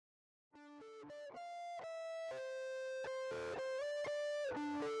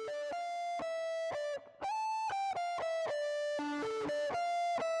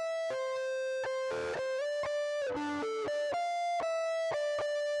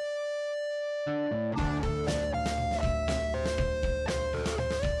Welcome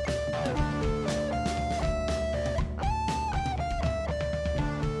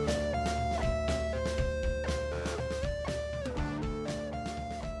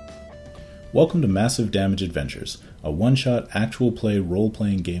to Massive Damage Adventures, a one-shot actual play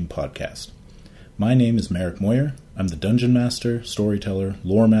role-playing game podcast. My name is Merrick Moyer. I'm the Dungeon Master, Storyteller,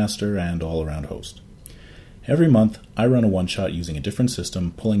 Lore Master, and all-around host. Every month, I run a one-shot using a different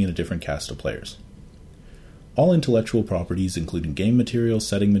system, pulling in a different cast of players. All intellectual properties, including game material,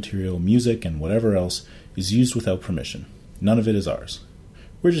 setting material, music, and whatever else, is used without permission. None of it is ours.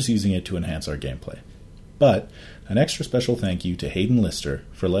 We're just using it to enhance our gameplay. But an extra special thank you to Hayden Lister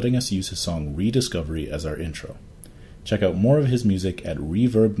for letting us use his song Rediscovery as our intro. Check out more of his music at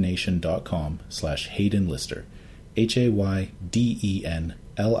reverbnation.com/Hayden Lister,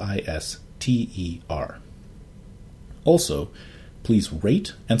 HaydenLister. Also, please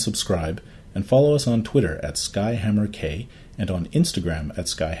rate and subscribe and follow us on Twitter at SkyhammerK and on Instagram at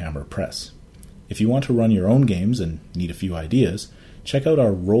SkyhammerPress. If you want to run your own games and need a few ideas, check out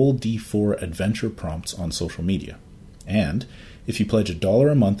our Roll D4 adventure prompts on social media. And if you pledge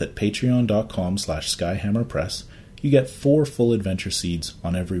 $1 a month at patreon.com/SkyhammerPress, you get 4 full adventure seeds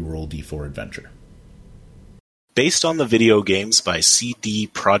on every Roll D4 adventure. Based on the video games by CD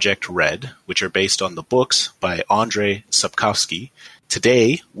Projekt Red, which are based on the books by Andrzej Sapkowski,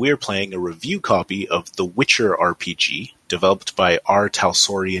 today we're playing a review copy of The Witcher RPG, developed by R.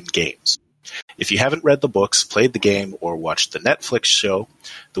 Talsorian Games. If you haven't read the books, played the game, or watched the Netflix show,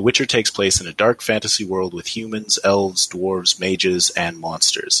 The Witcher takes place in a dark fantasy world with humans, elves, dwarves, mages, and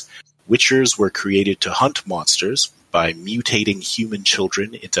monsters. Witchers were created to hunt monsters by mutating human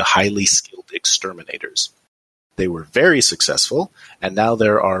children into highly skilled exterminators. They were very successful, and now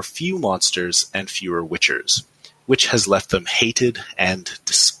there are few monsters and fewer Witchers, which has left them hated and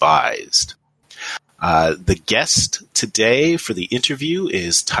despised. The guest today for the interview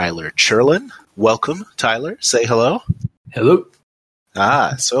is Tyler Cherlin. Welcome, Tyler. Say hello. Hello.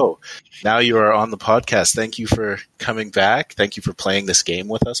 So now you are on the podcast. Thank you for coming back. Thank you for playing this game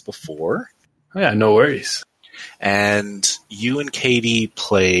with us before. Oh, yeah, no worries. And you and Katie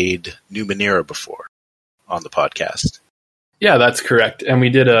played Numenera before on the podcast. Yeah, that's correct. And we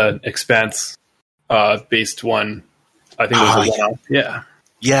did an Expanse-based one. I think it was a one-off. Yeah.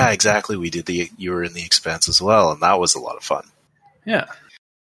 Yeah, exactly. We did you were in the Expanse as well, and that was a lot of fun. Yeah.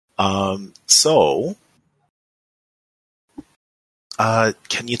 Can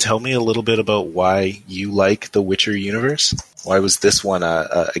you tell me a little bit about why you like the Witcher universe? Why was this one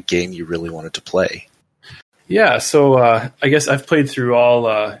a game you really wanted to play? Yeah, so I guess I've played through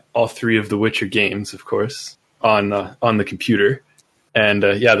all 3 of the Witcher games, of course, on the computer. And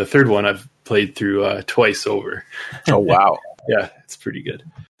the third one I've played through twice over. Oh, wow. Yeah, it's pretty good.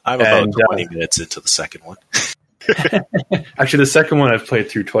 I'm about 20 minutes into the second one. Actually, the second one I've played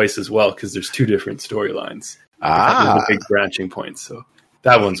through twice as well, because there's 2 different storylines. The big branching points, so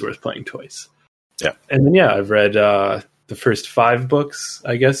that one's worth playing twice. Yeah. And then, I've read the first 5 books,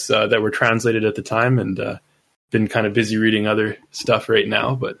 I guess, that were translated at the time, and been kind of busy reading other stuff right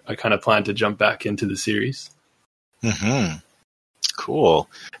now, but I kind of plan to jump back into the series. Mm-hmm. Cool.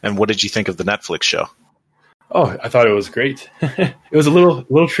 And what did you think of the Netflix show? Oh, I thought it was great. It was a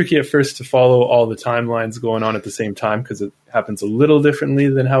little tricky at first to follow all the timelines going on at the same time, because it happens a little differently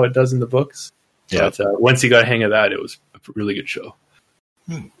than how it does in the books. Yeah. But once you got a hang of that, it was a really good show.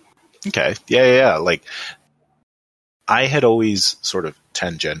 Okay. Yeah. Like, I had always sort of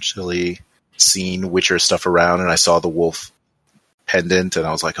tangentially seen Witcher stuff around, and I saw the wolf pendant, and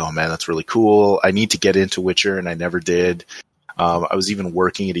I was like, oh man, that's really cool. I need to get into Witcher, and I never did. I was even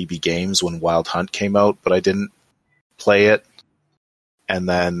working at EB Games when Wild Hunt came out, but I didn't play it. And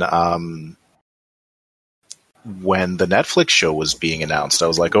then when the Netflix show was being announced, I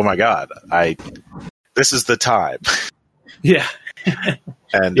was like, oh my god, this is the time. Yeah.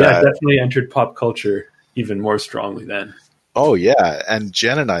 And it definitely entered pop culture even more strongly then. Oh yeah, and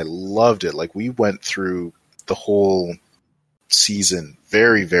Jen and I loved it. Like, we went through the whole season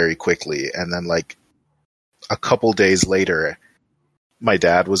very, very quickly, and then like a couple days later, my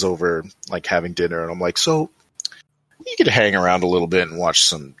dad was over, like, having dinner, and I'm like, so you could hang around a little bit and watch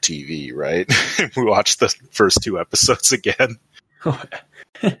some TV, right? We watched the first 2 episodes again.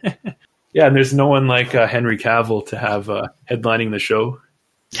 Yeah, and there's no one like Henry Cavill to have headlining the show.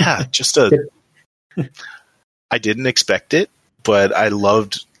 Yeah, I didn't expect it, but I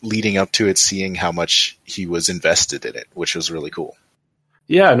loved leading up to it, seeing how much he was invested in it, which was really cool.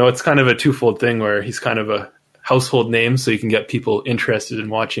 Yeah, no, it's kind of a twofold thing where he's kind of a household name, so you can get people interested in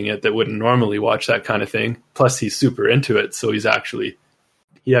watching it that wouldn't normally watch that kind of thing. Plus, he's super into it, so he's actually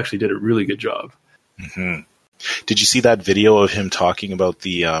he actually did a really good job. Mm-hmm. Did you see that video of him talking about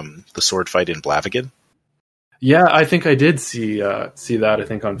the sword fight in Blaviken? Yeah, I think I did see that, I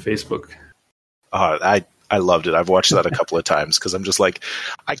think, on Facebook. I loved it. I've watched that a couple of times because I'm just like,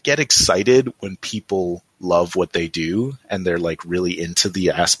 I get excited when people love what they do and they're like really into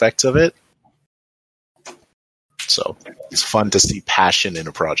the aspects of it. So it's fun to see passion in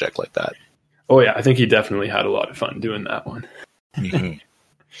a project like that. Oh yeah, I think he definitely had a lot of fun doing that one. Mm-hmm.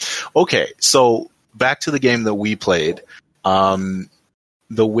 Okay, so back to the game that we played, the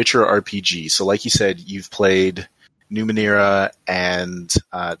Witcher RPG. So like you said, you've played Numenera and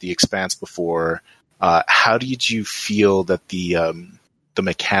The Expanse before. How did you feel that the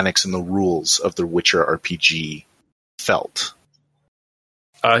mechanics and the rules of the Witcher RPG felt?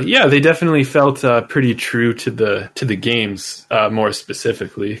 Yeah, they definitely felt pretty true to the games, more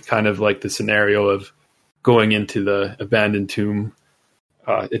specifically, kind of like the scenario of going into the abandoned tomb.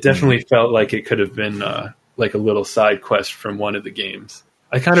 It definitely felt like it could have been like a little side quest from one of the games.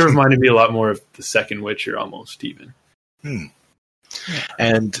 It kind of reminded me a lot more of the second Witcher, almost even.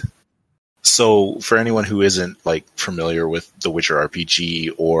 And so, for anyone who isn't like familiar with the Witcher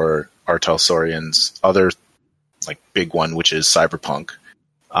RPG or Artel Sorian's other like big one, which is Cyberpunk,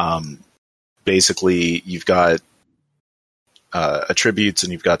 basically you've got attributes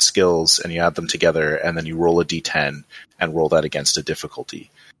and you've got skills, and you add them together, and then you roll a d10 and roll that against a difficulty.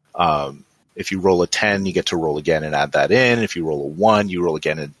 If you roll a 10, you get to roll again and add that in. If you roll a 1, you roll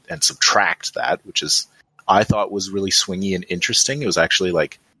again and subtract that, which is I thought was really swingy and interesting. It was actually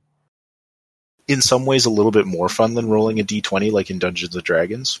like, in some ways, a little bit more fun than rolling a d20 like in Dungeons &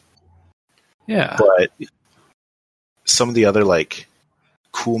 Dragons. Yeah. But some of the other like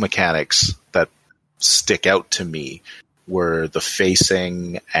cool mechanics that stick out to me were the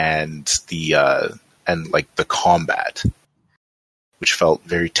facing and the like the combat, which felt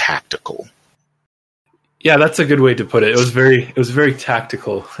very tactical. Yeah, that's a good way to put it. It was very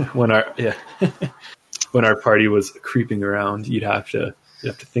tactical when when our party was creeping around. You'd have to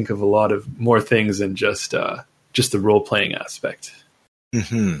think of a lot of more things than just the role playing aspect.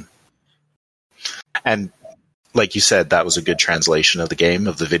 Mm-hmm. And like you said, that was a good translation of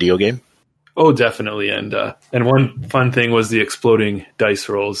the video game. Oh, definitely. And one fun thing was the exploding dice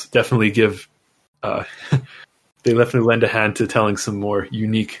rolls. Definitely give they definitely lend a hand to telling some more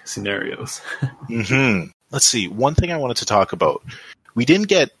unique scenarios. Mm-hmm. Let's see. One thing I wanted to talk about. We didn't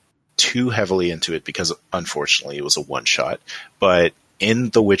get too heavily into it because, unfortunately, it was a one-shot. But in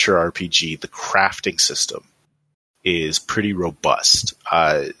the Witcher RPG, the crafting system is pretty robust.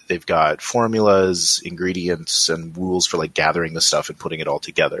 They've got formulas, ingredients, and rules for like gathering the stuff and putting it all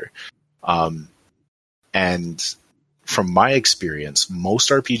together. And from my experience,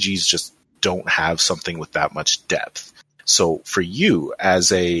 most RPGs just don't have something with that much depth. So for you,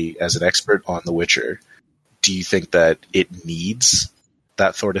 as an expert on The Witcher, do you think that it needs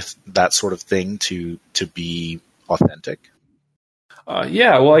that sort of thing to be authentic?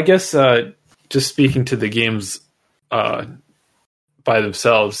 Yeah, well, I guess just speaking to the games by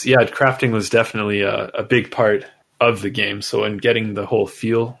themselves, yeah, crafting was definitely a big part of the game. So in getting the whole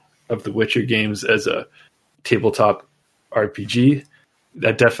feel of the Witcher games as a tabletop RPG,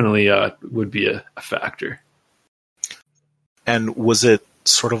 that definitely would be a factor. And was it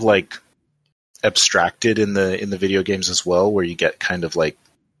sort of like abstracted in the video games as well, where you get kind of like,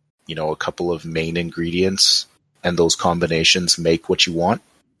 you know, a couple of main ingredients and those combinations make what you want?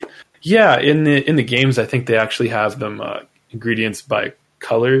 Yeah, in the games, I think they actually have them ingredients by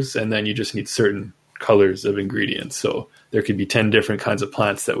colors, and then you just need certain colors of ingredients. So there could be 10 different kinds of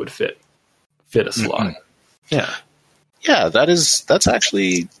plants that would fit a slot. Mm-hmm. Yeah, that's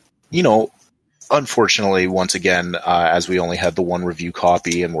actually, you know, unfortunately, once again, as we only had the one review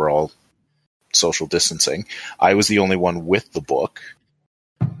copy and we're all social distancing, I was the only one with the book.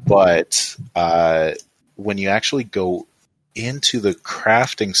 But when you actually go into the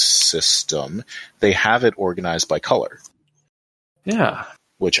crafting system, they have it organized by color. Yeah.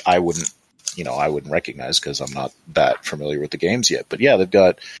 Which I wouldn't recognize because I'm not that familiar with the games yet. But yeah, they've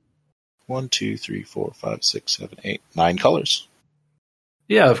got 1, 2, 3, 4, 5, 6, 7, 8, 9 colors.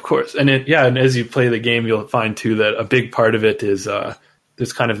 Yeah, of course. And and as you play the game, you'll find too that a big part of it is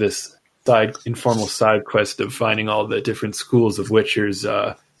there's kind of this informal side quest of finding all the different schools of Witcher's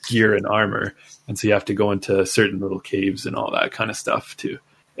gear and armor. And so you have to go into certain little caves and all that kind of stuff too.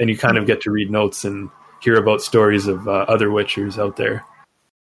 And you kind of get to read notes and hear about stories of other Witchers out there.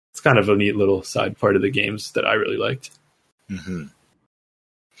 It's kind of a neat little side part of the games that I really liked. Mm-hmm.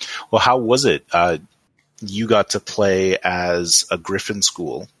 Well, how was it? You got to play as a Griffin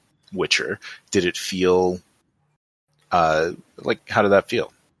School Witcher. Did it feel like? How did that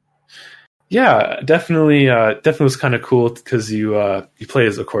feel? Yeah, definitely. Definitely was kind of cool because you play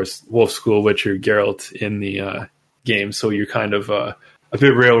as, of course, Wolf School Witcher Geralt in the game, so you're kind of a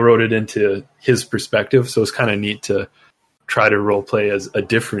bit railroaded into his perspective. So it's kind of neat to try to role play as a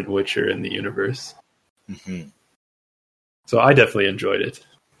different Witcher in the universe. Mm-hmm. So I definitely enjoyed it.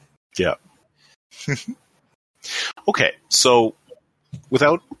 Yeah. Okay, so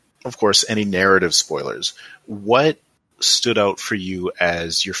without, of course, any narrative spoilers, what stood out for you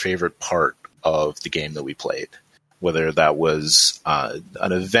as your favorite part of the game that we played? Whether that was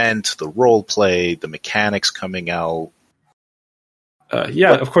an event, the role play, the mechanics coming out.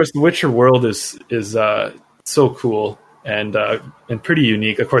 Of course, the Witcher world is so cool and pretty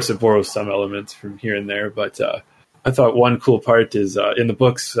unique. Of course, it borrows some elements from here and there, but I thought one cool part is in the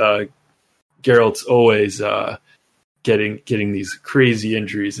books, Geralt's always getting these crazy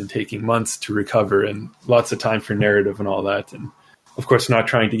injuries and taking months to recover, and lots of time for narrative and all that. And of course, not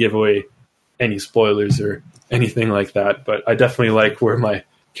trying to give away any spoilers or anything like that, but I definitely like where my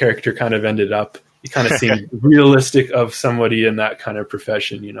character kind of ended up. He kind of seemed realistic of somebody in that kind of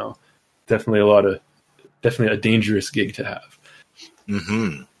profession, you know. Definitely a dangerous gig to have.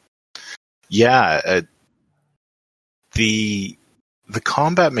 Mm-hmm. Yeah, the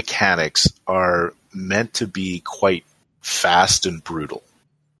combat mechanics are meant to be quite fast and brutal.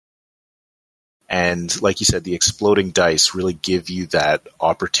 And like you said, the exploding dice really give you that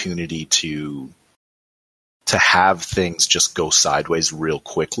opportunity to have things just go sideways real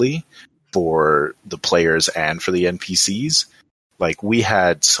quickly for the players and for the NPCs. Like, we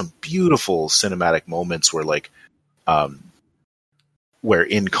had some beautiful cinematic moments where, like, where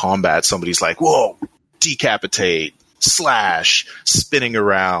in combat somebody's like, whoa, decapitate, slash, spinning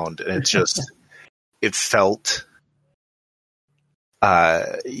around, and it just it felt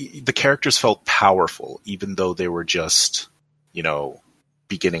the characters felt powerful, even though they were just, you know,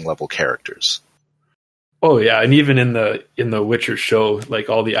 beginning level characters. Oh yeah, and even in the Witcher show, like,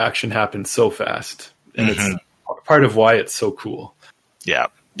 all the action happens so fast, and it's part of why it's so cool. Yeah,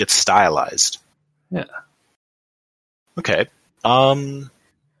 it's stylized. Yeah. Okay.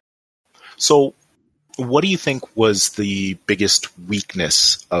 So what do you think was the biggest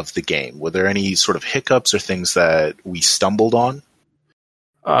weakness of the game? Were there any sort of hiccups or things that we stumbled on?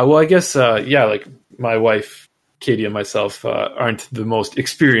 Well, I guess, like, my wife, Katie, and myself aren't the most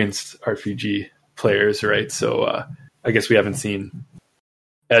experienced RPG players, right? So I guess we haven't seen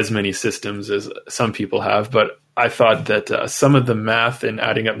as many systems as some people have, but I thought that some of the math and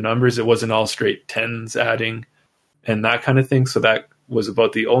adding up numbers, it wasn't all straight tens adding and that kind of thing. So that was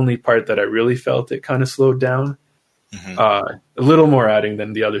about the only part that I really felt it kind of slowed down. Mm-hmm. A little more adding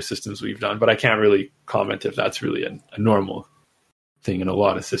than the other systems we've done, but I can't really comment if that's really a normal thing in a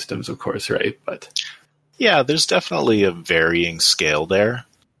lot of systems, of course, right? But yeah, there's definitely a varying scale there.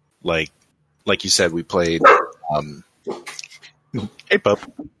 Like you said, we played hey pup.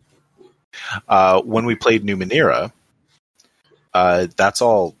 When we played Numenera, that's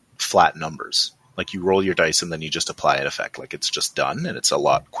all flat numbers. Like, you roll your dice and then you just apply an effect. Like, it's just done, and it's a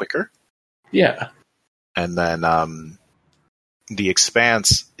lot quicker. Yeah. And then the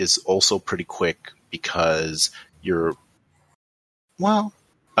Expanse is also pretty quick because you're only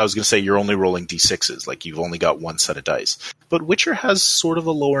rolling d6s. Like, you've only got one set of dice. But Witcher has sort of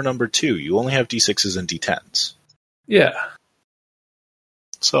a lower number too. You only have d6s and d10s. Yeah.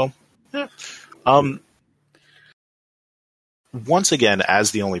 So, yeah. Once again,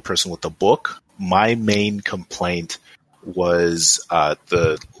 as the only person with the book, my main complaint was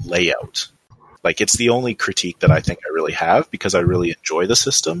the layout. Like, it's the only critique that I think I really have, because I really enjoy the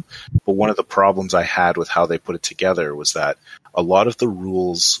system. But one of the problems I had with how they put it together was that a lot of the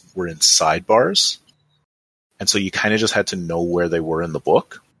rules were in sidebars. And so you kind of just had to know where they were in the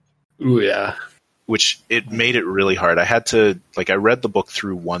book. Ooh, yeah. Which, it made it really hard. I had to, I read the book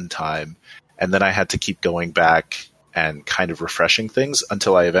through one time, and then I had to keep going back and kind of refreshing things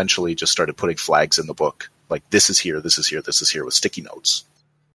until I eventually just started putting flags in the book. Like, this is here, this is here, this is here, with sticky notes.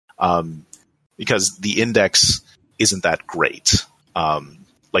 Because the index isn't that great.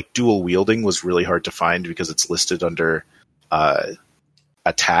 Dual wielding was really hard to find because it's listed under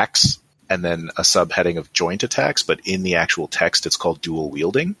attacks and then a subheading of joint attacks, but in the actual text it's called dual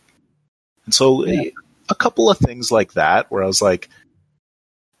wielding. And so a couple of things like that where I was like,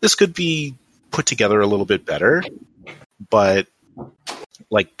 this could be put together a little bit better, but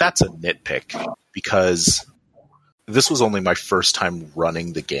that's a nitpick because this was only my first time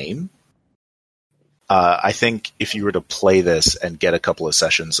running the game. I think if you were to play this and get a couple of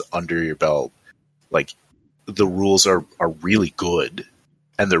sessions under your belt, the rules are really good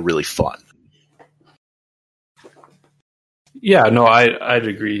and they're really fun. Yeah, no, I'd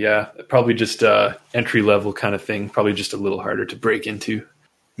agree. Yeah, probably just entry level kind of thing. Probably just a little harder to break into.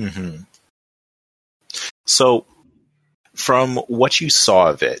 Mm-hmm. So, from what you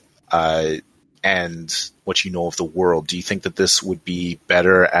saw of it and what you know of the world, do you think that this would be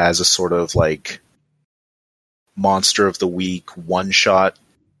better as a sort of like monster of the week one-shot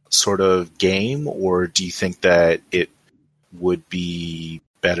sort of game, or do you think that it would be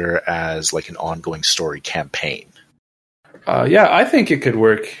better as like an ongoing story campaign? Yeah, I think it could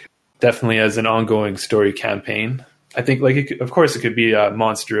work definitely as an ongoing story campaign. I think, like, of course, it could be a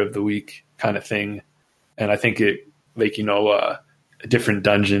monster of the week kind of thing, and I think it, like, a different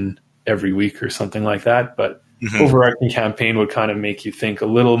dungeon every week or something like that. But overarching campaign would kind of make you think a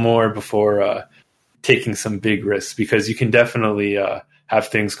little more before taking some big risks, because you can definitely have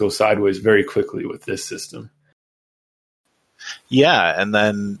things go sideways very quickly with this system. Yeah, and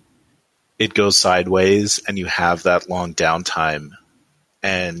then it goes sideways and you have that long downtime,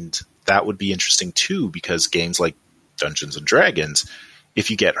 and that would be interesting too, because games like Dungeons and Dragons, if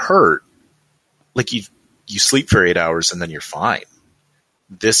you get hurt, like you sleep for 8 hours and then you're fine.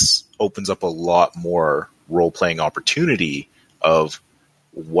 This opens up a lot more role-playing opportunity of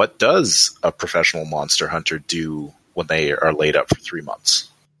what does a professional monster hunter do when they are laid up for 3 months.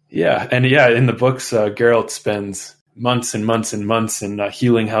 Yeah, and yeah, in the books, Geralt spends months and months and months in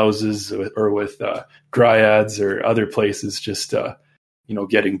healing houses or with dryads or other places, just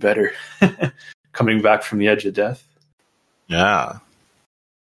getting better, coming back from the edge of death. Yeah.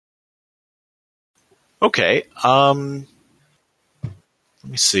 Okay. Let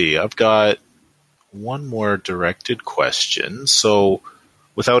me see. I've got one more directed question. So,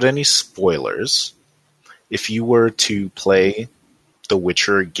 without any spoilers, if you were to play The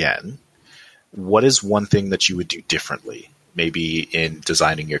Witcher again, what is one thing that you would do differently? Maybe in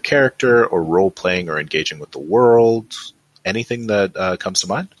designing your character or role-playing or engaging with the world? Anything that comes to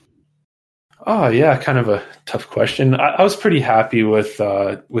mind? Oh, yeah, kind of a tough question. I was pretty happy with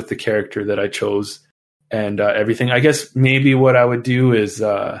the character that I chose and everything. I guess maybe what I would do is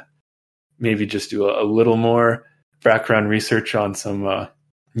maybe just do a little more background research on some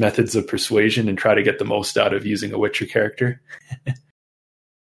methods of persuasion and try to get the most out of using a Witcher character.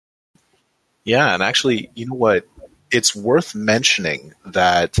 Yeah, and actually, you know what? It's worth mentioning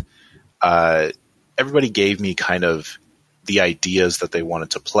that everybody gave me kind of the ideas that they wanted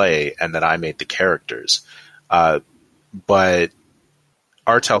to play, and that I made the characters. But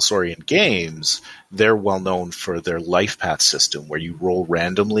R. Talsorian Games, they're well known for their life path system, where you roll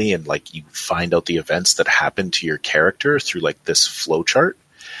randomly and like you find out the events that happen to your character through like this flowchart.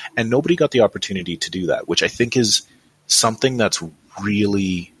 And nobody got the opportunity to do that, which I think is something that's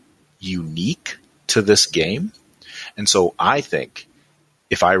really unique to this game. And so I think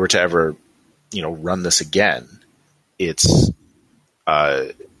if I were to ever, run this again, it's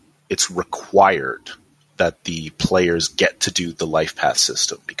required that the players get to do the life path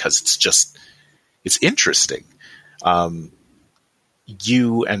system, because it's interesting.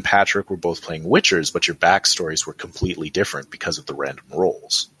 You and Patrick were both playing Witchers, but your backstories were completely different because of the random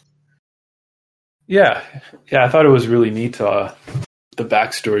rolls. Yeah, I thought it was really neat, the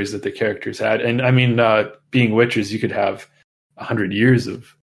backstories that the characters had. And I mean, being Witchers, you could have 100 years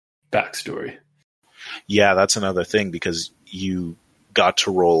of backstory. Yeah, that's another thing, because you got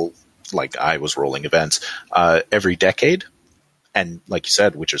to roll, like I was rolling events, every decade. And like you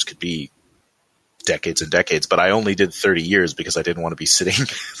said, Witchers could be decades and decades, but I only did 30 years because I didn't want to be sitting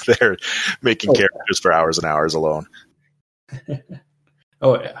there making characters for hours and hours alone.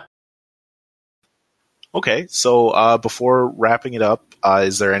 Oh, yeah. Okay, so before wrapping it up,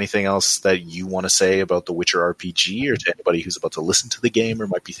 is there anything else that you want to say about the Witcher RPG, or to anybody who's about to listen to the game or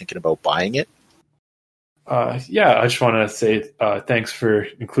might be thinking about buying it? Yeah, I just want to say thanks for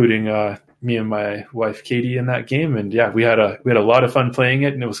including me and my wife Katie in that game, and yeah, we had a lot of fun playing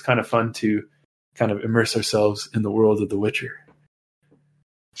it, and it was kind of fun to kind of immerse ourselves in the world of The Witcher.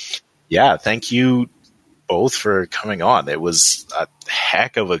 Yeah, thank you both for coming on. It was a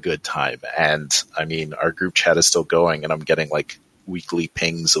heck of a good time, and I mean, our group chat is still going, and I'm getting like weekly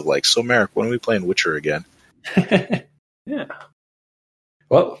pings of like, so Merrick, when are we playing Witcher again? Yeah.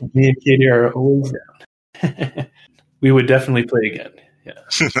 Well, me and Katie are always down. We would definitely play again.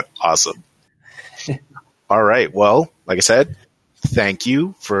 Yeah. Awesome. All right. Well, like I said, thank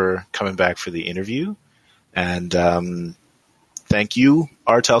you for coming back for the interview. And thank you,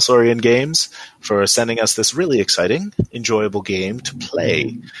 R. Talsorian Games, for sending us this really exciting, enjoyable game to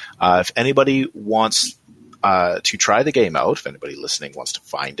play. If anybody wants to try the game out, if anybody listening wants to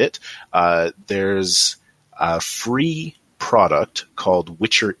find it, there's a free product called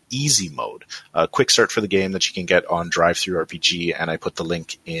Witcher Easy Mode, a quick start for the game that you can get on DriveThruRPG, and I put the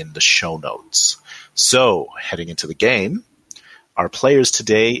link in the show notes. So, heading into the game, our players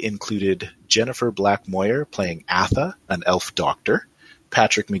today included Jennifer Black-Moyer playing Atha, an elf doctor,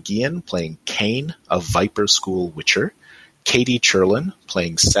 Patrick McGeehan playing Kane, a Viper School Witcher, Katie Churlin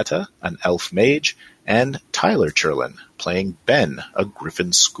playing Seta, an elf mage, and Tyler Churlin playing Ben, a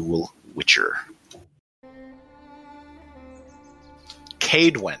Griffin School Witcher.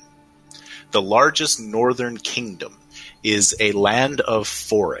 Caedwen, the largest northern kingdom, is a land of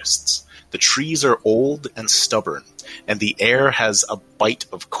forests. The trees are old and stubborn, and the air has a bite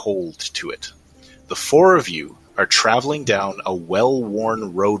of cold to it. The four of you are traveling down a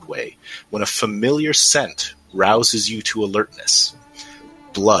well-worn roadway when a familiar scent rouses you to alertness.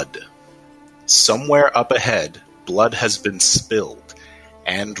 Blood. Somewhere up ahead, blood has been spilled,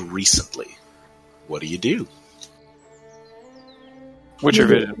 and recently. What do you do? Witcher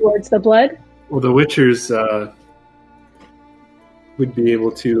vision. Towards the blood? Well, the Witchers would be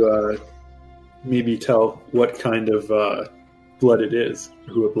able to maybe tell what kind of blood it is,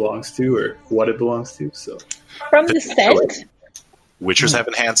 who it belongs to, or what it belongs to. So, From the scent? Witchers have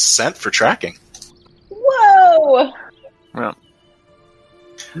enhanced scent for tracking. Whoa! Yeah.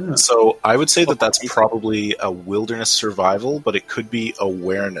 yeah. So I would say that that's probably a wilderness survival, but it could be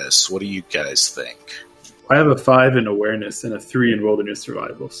awareness. What do you guys think? I have a 5 in awareness and a 3 in wilderness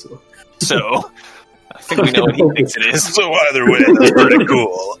survival. So I think we know what he thinks it is. So either way, that's pretty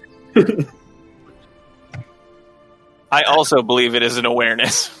cool. I also believe it is an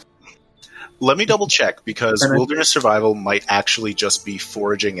awareness. Let me double check, because wilderness survival might actually just be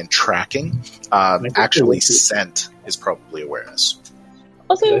foraging and tracking. Actually, scent is probably awareness.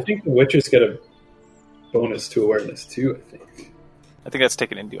 Also, I think the Witchers get a bonus to awareness too, I think. I think that's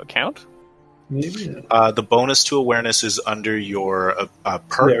taken into account. Maybe. The bonus to awareness is under your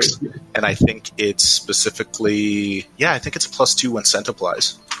perks, and I think it's specifically... Yeah, I think it's a +2 when scent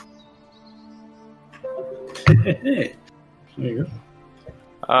applies. There you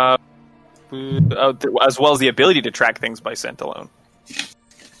go. As well as the ability to track things by scent alone.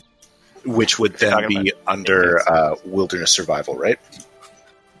 Which would then be under wilderness survival, right?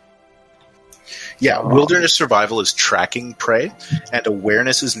 Yeah, wilderness survival is tracking prey, and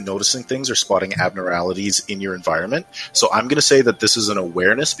awareness is noticing things or spotting abnormalities in your environment. So I'm going to say that this is an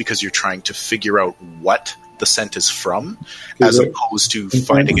awareness because you're trying to figure out what the scent is from, as opposed to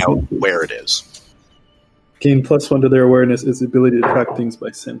finding out where it is. Gain +1 to their awareness is the ability to track things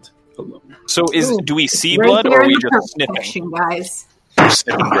by scent alone. So do we see Right blood, there or are in we the just sniffing? perfection, guys. You're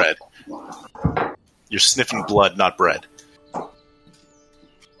sniffing bread. You're sniffing blood, not bread.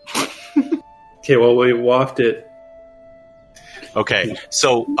 Okay, well, we waft it. Okay,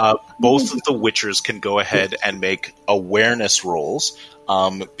 so both of the Witchers can go ahead and make awareness rolls.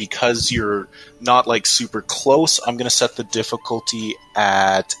 Because you're not like super close, I'm going to set the difficulty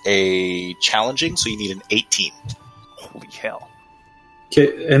at a challenging, so you need an 18. Holy hell.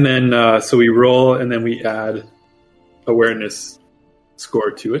 Okay, and then so we roll, and then we add awareness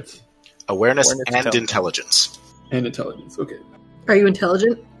score to it. Awareness and intelligence. And intelligence, okay. Are you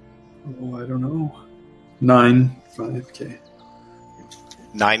intelligent? Oh, I don't know. 9, 5, okay.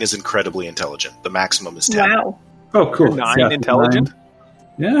 9 is incredibly intelligent. The maximum is 10. wow. Oh, cool. 9 intelligent?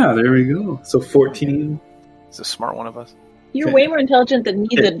 9. Yeah, there we go. So 14. He's a smart one of us. You're Okay. way more intelligent than me,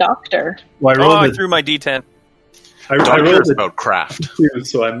 the doctor. Well, I Oh, rolled I it. threw my D10. I Doctor rolled is it about craft. too,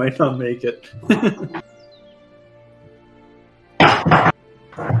 so I might not make it.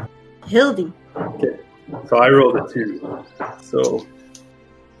 Hildy. Okay, so I rolled a 2. So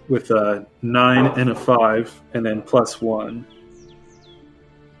with a 9 and a 5, and then +1.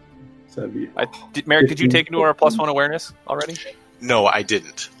 So that'd be Merrick, did you take into our +1 awareness already? No, I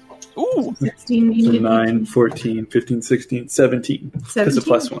didn't. Ooh! 16, so 9, 14, 15, 16, 17. It's a 17?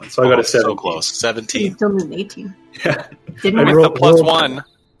 +1. So I got a 7. So close. 17. Still need an 18. Yeah. Didn't I With work. the rolled- +1,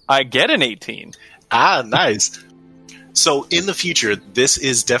 I get an 18. Ah, nice. So in the future, this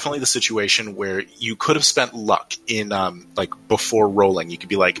is definitely the situation where you could have spent luck in, like, before rolling. You could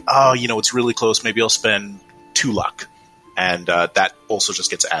be like, oh, you know, it's really close. Maybe I'll spend 2 luck. And that also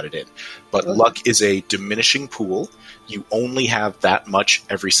just gets added in. But luck is a diminishing pool. You only have that much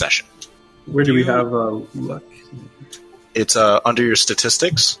every session. Where do we have luck? It's under your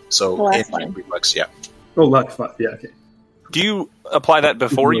statistics. So The last in one. Reflex, yeah. Oh, luck 5. Yeah, okay. Do you apply that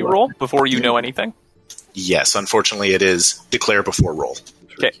before you roll? Before you know anything? Yes, unfortunately, it is declare before roll.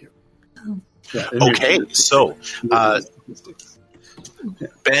 Okay. Yeah, Okay, so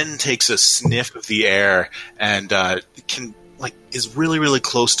Ben takes a sniff of the air and is really, really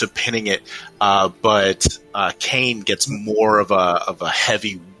close to pinning it, but Kane gets more of a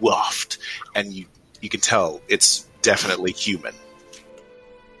heavy waft, and you can tell it's definitely human.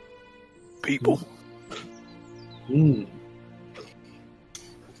 People.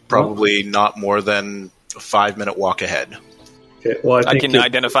 Probably not more than a 5-minute walk ahead. Okay. Well, I can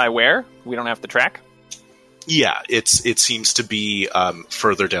identify where. We don't have to track. Yeah, it seems to be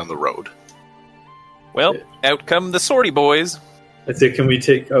further down the road. Well, out come the sortie boys. I'd say, can we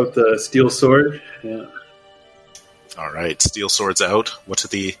take out the steel sword? Yeah. All right, steel swords out. What are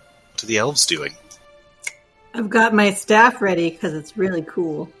the elves doing? I've got my staff ready because it's really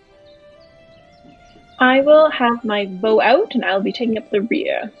cool. I will have my bow out, and I'll be taking up the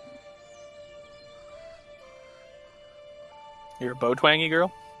rear. You're a bow twangy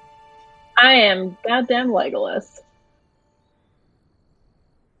girl? I am goddamn Legolas.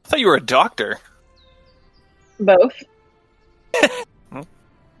 I thought you were a doctor. Both.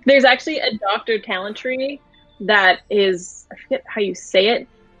 There's actually a doctor talent tree that is, I forget how you say it,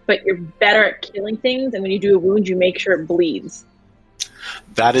 but you're better at killing things, and when you do a wound, you make sure it bleeds.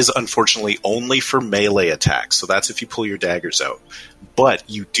 That is unfortunately only for melee attacks, so that's if you pull your daggers out. But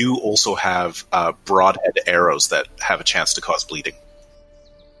you do also have broadhead arrows that have a chance to cause bleeding.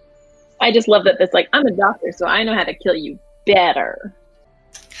 I just love that it's like, I'm a doctor, so I know how to kill you better.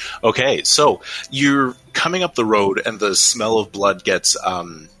 Okay, so you're coming up the road, and the smell of blood gets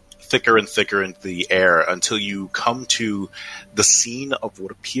thicker and thicker in the air until you come to the scene of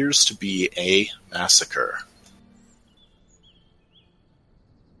what appears to be a massacre.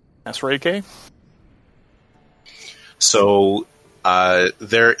 That's right, Kay? So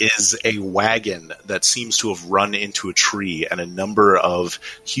there is a wagon that seems to have run into a tree, and a number of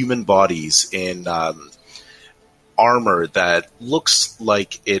human bodies in armor that looks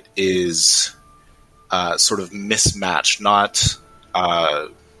like it is sort of mismatched, not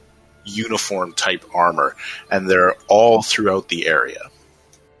uniform type armor, and they're all throughout the area.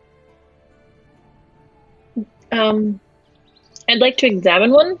 I'd like to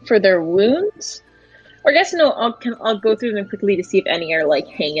examine one for their wounds. Or I guess no, I'll go through them quickly to see if any are like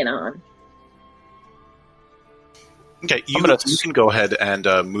hanging on. Okay, you can go ahead and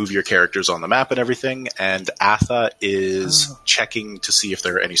move your characters on the map and everything, and Atha is checking to see if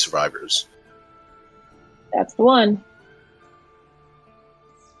there are any survivors. That's the one.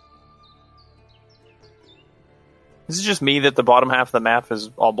 Is it just me that the bottom half of the map is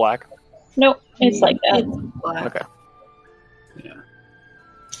all black? Nope, it's like that. Black. Okay. Yeah.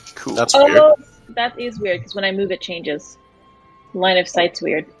 Cool. That's weird. Oh, that is weird, because when I move it changes. Line of sight's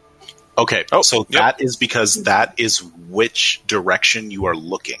weird. Okay, so that is because that is which direction you are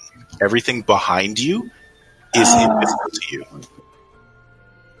looking. Everything behind you is invisible to you.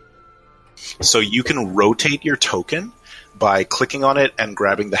 So you can rotate your token by clicking on it and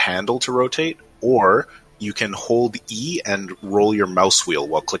grabbing the handle to rotate, or you can hold E and roll your mouse wheel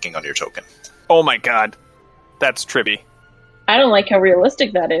while clicking on your token. Oh my god. That's trippy. I don't like how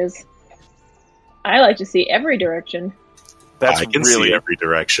realistic that is. I like to see every direction. That's I can really see every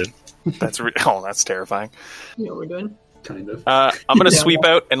direction. that's that's terrifying. You know what we're doing? Kind of. I'm going to sweep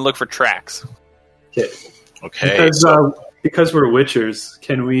out and look for tracks. Okay. Okay, Because we're witchers,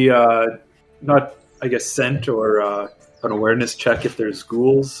 can we not, I guess, scent or an awareness check if there's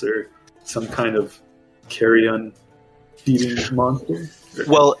ghouls or some kind of carrion feeding monster?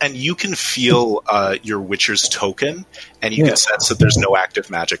 well, and you can feel your Witcher's token, and you can sense that there's no active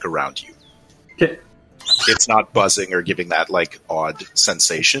magic around you. Okay. It's not buzzing or giving that like odd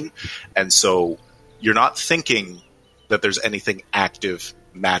sensation, and so you're not thinking that there's anything active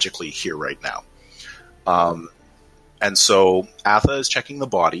magically here right now. And so Atha is checking the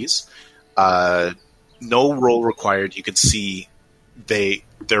bodies. No roll required. You can see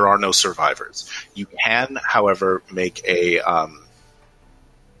there are no survivors. You can, however, make a.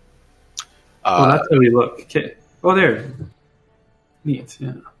 That's how we look. Okay. Oh, there. Neat.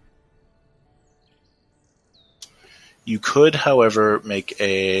 Yeah. You could, however, make a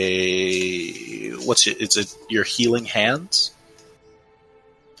is it your healing hands?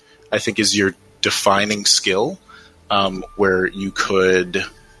 I think is your defining skill, where you could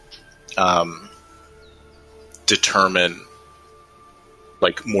determine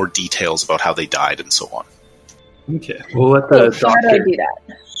like more details about how they died and so on. Okay. We'll let the How do I doctor. do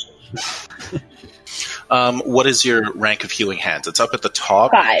that? What is your rank of healing hands? It's up at the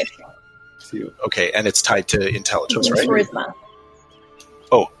top. 5. See. Okay, and it's tied to intelligence, right? Charisma.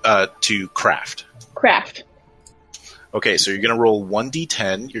 Oh, to craft. Craft. Okay, so you're going to roll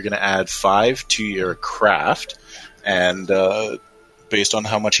 1d10. You're going to add 5 to your craft, and based on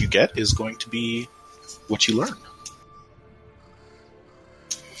how much you get is going to be what you learn.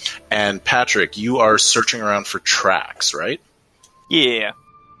 And Patrick, you are searching around for tracks, right? Yeah.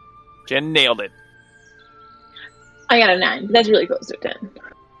 Jen nailed it. I got a 9. That's really close to a 10.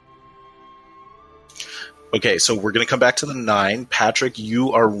 Okay, so we're going to come back to the 9. Patrick,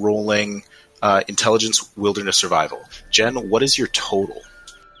 you are rolling Intelligence Wilderness Survival. Jen, what is your total?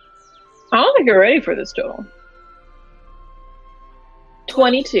 I don't think you're ready for this total.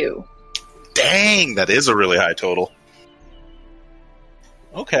 22. Dang, that is a really high total.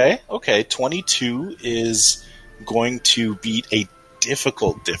 Okay. 22 is going to beat a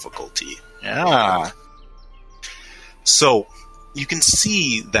difficult difficulty. Yeah. So, you can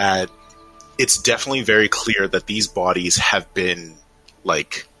see that it's definitely very clear that these bodies have been,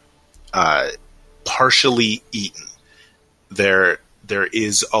 partially eaten. There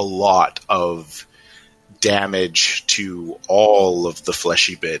is a lot of damage to all of the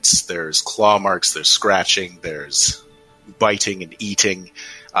fleshy bits. There's claw marks, there's scratching, there's biting and eating,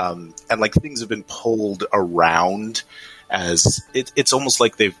 and things have been pulled around as it's almost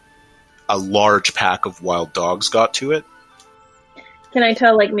like a large pack of wild dogs got to it. Can I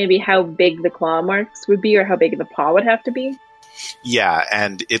tell maybe how big the claw marks would be or how big the paw would have to be? Yeah,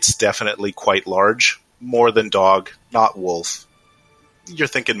 and it's definitely quite large. More than dog, not wolf. You're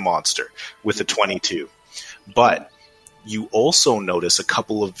thinking monster with a 22. But you also notice a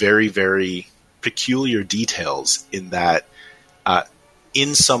couple of very, very peculiar details in that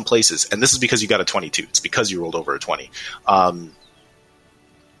in some places, and this is because you got a 22, it's because you rolled over a 20,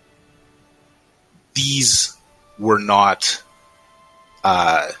 these were not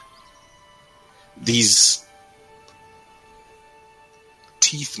these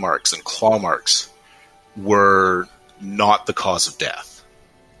teeth marks and claw marks were not the cause of death.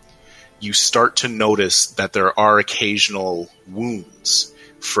 You start to notice that there are occasional wounds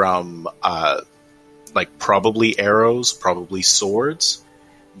from probably arrows, probably swords,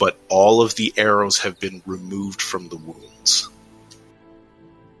 but all of the arrows have been removed from the wounds.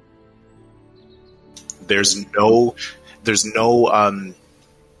 There's no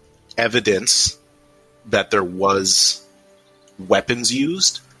evidence that there was weapons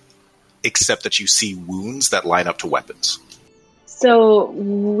used, except that you see wounds that line up to weapons.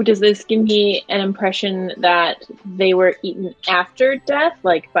 So, does this give me an impression that they were eaten after death,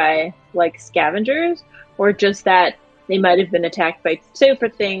 by scavengers, or just that they might have been attacked by super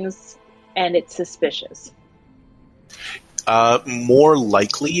things and it's suspicious? More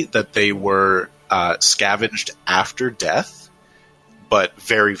likely that they were scavenged after death, but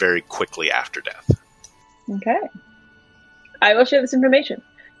very, very quickly after death. Okay. I will share this information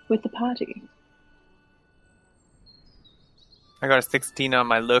with the party. I got a 16 on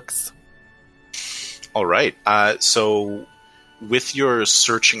my looks. All right. So with your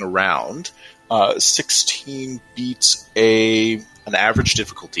searching around, 16 beats an average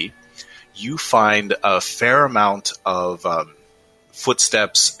difficulty. You find a fair amount of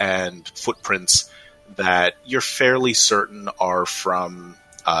footsteps and footprints that you're fairly certain are from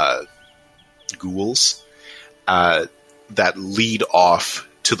ghouls that lead off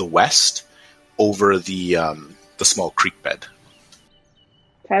to the west over the small creek bed.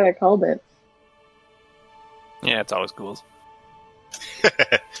 Tyler called it. Yeah, it's always ghouls.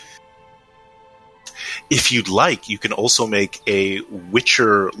 If you'd like, you can also make a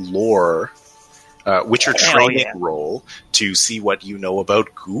Witcher lore, Witcher training roll to see what you know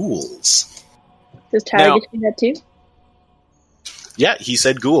about ghouls. Does Tyler get to do that too? Yeah, he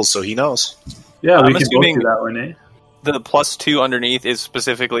said ghouls, so he knows. Yeah, I'm we can both assuming do that one, eh? The +2 underneath is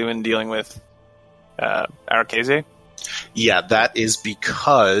specifically when dealing with Arakaze. Yeah, that is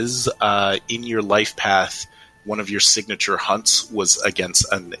because in your life path, one of your signature hunts was against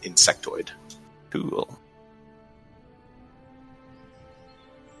an insectoid. Cool.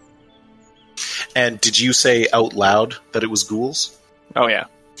 And did you say out loud that it was ghouls? Oh, yeah.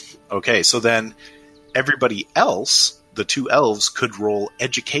 Okay, so then everybody else, the two elves, could roll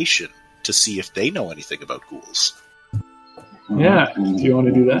education to see if they know anything about ghouls. Yeah, do you want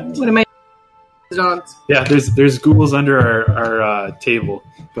to do that? What am I? Yeah, there's ghouls under our table,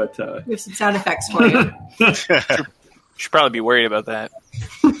 but We have some sound effects for you. Should probably be worried about that.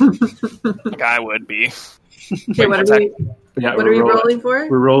 I would be. Okay, what are we rolling for?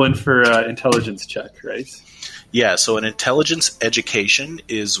 We're rolling for intelligence check, right? Yeah, so an intelligence education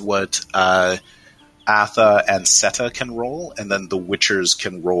is what Atha and Seta can roll, and then the Witchers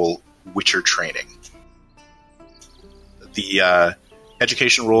can roll Witcher training. The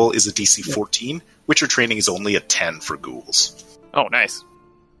education roll is a DC 14. Witcher training is only a 10 for ghouls. Oh, nice.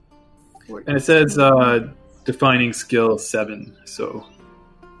 And it says defining skill 7, so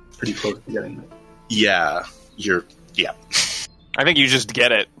pretty close to getting it. Yeah, yeah. I think you just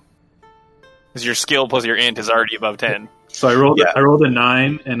get it. Because your skill plus your int is already above 10. So I rolled a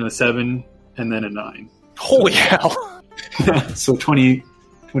 9 and a 7 and then a 9. Holy hell! So 20.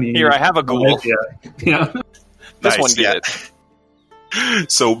 Here, I have a ghoul. Yeah. This Nice, one did yeah.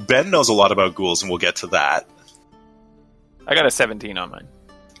 it. So Ben knows a lot about ghouls, and we'll get to that. I got a 17 on mine.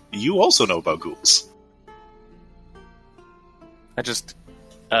 You also know about ghouls. I just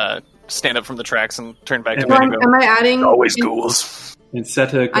stand up from the tracks and turn back to Yeah. Bendigo. Am I adding? Always ghouls. And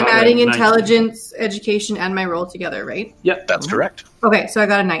Seta got I'm a adding 19. intelligence, education, and my roll together, right? Yep. That's correct. Okay, so I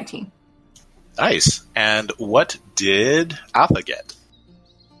got a 19. Nice. And what did Atha get?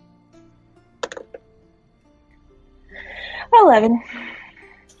 11.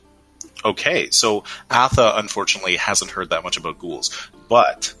 Okay, so Atha unfortunately hasn't heard that much about ghouls,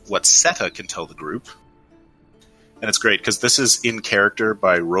 but what Seta can tell the group, and it's great because this is in character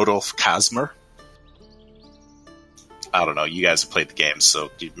by Rodolph Kazmer. I don't know, you guys have played the game, so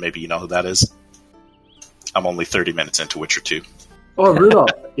maybe you know who that is? I'm only 30 minutes into Witcher 2. Oh, Rudolph.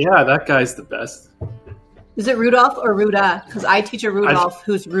 Yeah, that guy's the best. Is it Rudolph or Ruda? Because I teach a Rudolph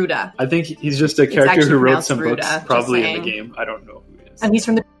who's Ruda. I think he's just a character actually who wrote pronounced some Ruda, books, just probably in the saying. game. I don't know who he is. And he's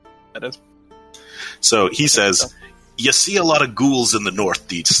from the... That is. So he says, "You see a lot of ghouls in the north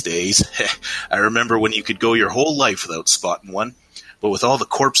these days. I remember when you could go your whole life without spotting one. But with all the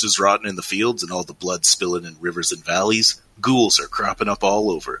corpses rotting in the fields and all the blood spilling in rivers and valleys, ghouls are cropping up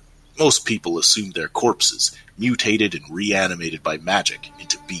all over. Most people assume they're corpses, mutated and reanimated by magic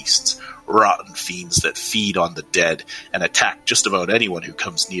into beasts, rotten fiends that feed on the dead and attack just about anyone who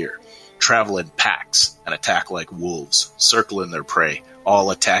comes near. Travel in packs and attack like wolves, circling their prey,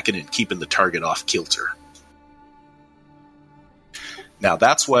 all attacking and keeping the target off kilter." Now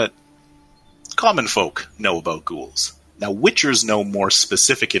that's what common folk know about ghouls. Now Witchers know more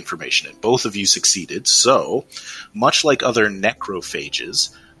specific information, and both of you succeeded, so, much like other necrophages,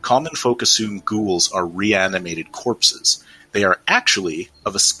 common folk assume ghouls are reanimated corpses. They are actually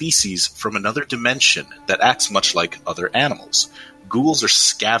of a species from another dimension that acts much like other animals. Ghouls are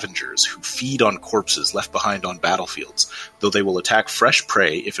scavengers who feed on corpses left behind on battlefields, though they will attack fresh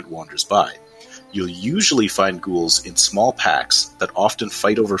prey if it wanders by. You'll usually find ghouls in small packs that often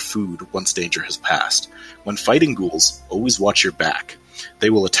fight over food once danger has passed. When fighting ghouls, always watch your back. They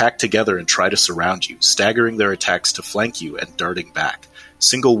will attack together and try to surround you, staggering their attacks to flank you and darting back.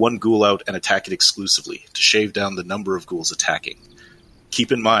 Single one ghoul out and attack it exclusively, to shave down the number of ghouls attacking.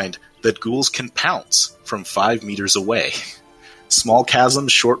 Keep in mind that ghouls can pounce from 5 meters away. Small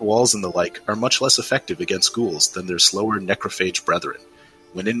chasms, short walls, and the like are much less effective against ghouls than their slower necrophage brethren.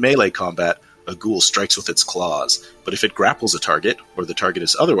 When in melee combat, a ghoul strikes with its claws, but if it grapples a target, or the target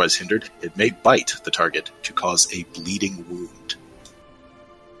is otherwise hindered, it may bite the target to cause a bleeding wound.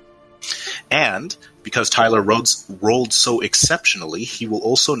 And, because Tyler rolled so exceptionally, he will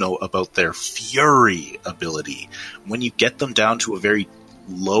also know about their Fury ability. When you get them down to a very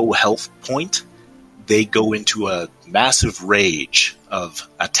low health point, they go into a massive rage of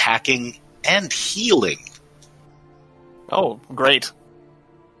attacking and healing. Oh, great.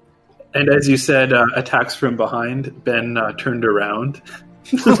 And as you said, attacks from behind, Ben turned around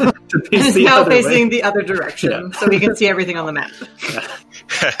to face He's the now other facing way. the other direction, Yeah. so we can see everything on the map.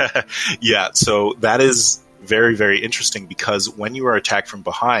 Yeah, so that is very, very interesting because when you are attacked from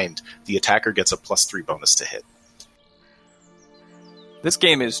behind, the attacker gets a +3 bonus to hit. This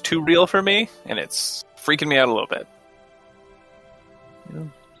game is too real for me, and it's freaking me out a little bit.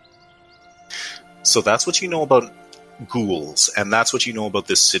 So that's what you know about ghouls, and that's what you know about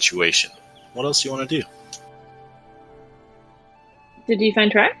this situation. What else do you want to do? Did you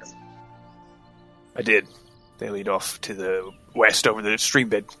find tracks? I did. They lead off to the west over the stream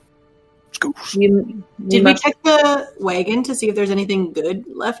bed. Ghouls. You Did we must- check the wagon to see if there's anything good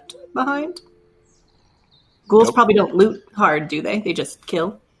left behind? Ghouls Nope. probably don't loot hard, do they? They just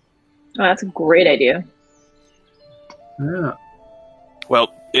kill. Oh, that's a great idea. Yeah.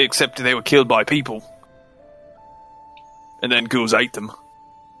 Well, except they were killed by people. And then ghouls ate them.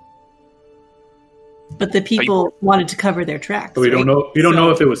 But the people wanted to cover their tracks. But we don't right? know. We don't So-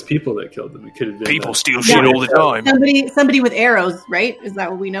 know if it was people that killed them. It could have been People steal Yeah. shit all the time. Somebody with arrows, right? Is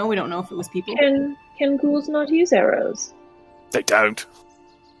that what we know? We don't know if it was people. Can ghouls not use arrows? They don't.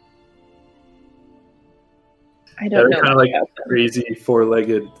 I They're don't know. kind of much like about them. crazy,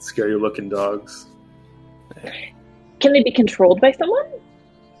 four-legged, scary-looking dogs. Can they be controlled by someone?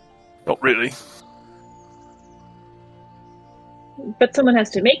 Not really. But someone has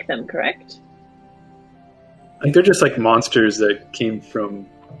to make them, correct? I think they're just like monsters that came from.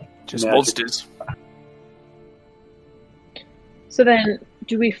 Just magic. monsters. So then,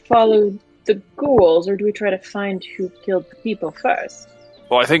 do we follow the ghouls, or do we try to find who killed the people first?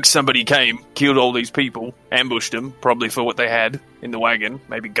 Well, I think somebody came, killed all these people, ambushed them, probably for what they had in the wagon,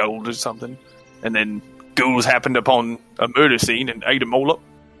 maybe gold or something, and then ghouls happened upon a murder scene and ate them all up.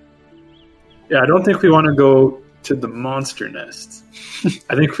 Yeah, I don't think we want to go to the monster nest.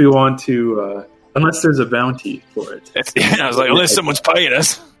 I think we want to, unless there's a bounty for it. I was like, unless someone's paying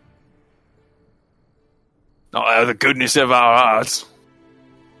us. Not out of the goodness of our hearts.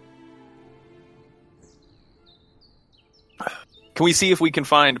 Can we see if we can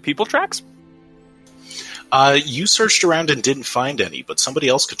find people tracks? You searched around and didn't find any, but somebody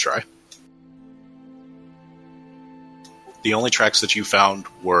else could try. The only tracks that you found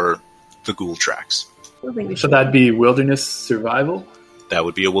were the ghoul tracks. So that'd be wilderness survival? That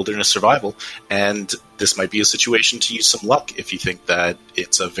would be a wilderness survival, and this might be a situation to use some luck if you think that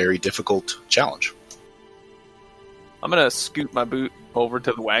it's a very difficult challenge. I'm going to scoot my boot over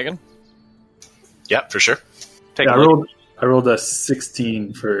to the wagon. Yeah, for sure. Take Yeah, a look. I rolled a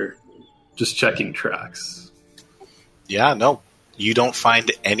 16 for just checking tracks. Yeah, no. You don't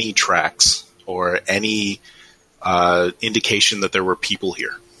find any tracks or any indication that there were people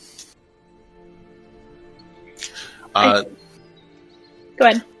here. Go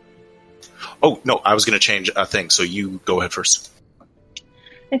ahead. Oh, no, I was going to change a thing, so you go ahead first.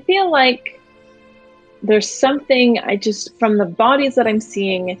 I feel like there's something, from the bodies that I'm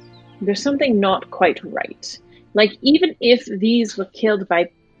seeing, there's something not quite right. Like, even if these were killed by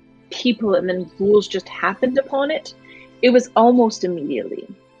people and then ghouls just happened upon it, it was almost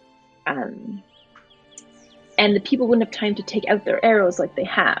immediately. And the people wouldn't have time to take out their arrows like they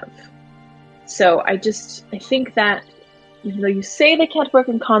have. So I think that, even though you say they can't work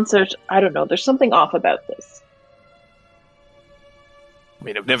in concert, I don't know, there's something off about this. I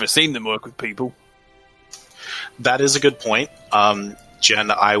mean, I've never seen them work with people. That is a good point.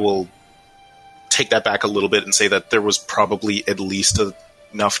 Jen, I will take that back a little bit and say that there was probably at least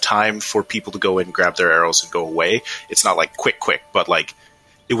enough time for people to go in, grab their arrows, and go away. It's not like quick, but like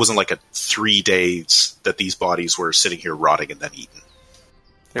it wasn't like a 3 days that these bodies were sitting here rotting and then eaten.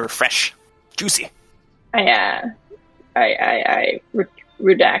 They were fresh, juicy. I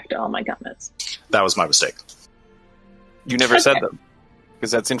redact all my comments. That was my mistake. You never said them,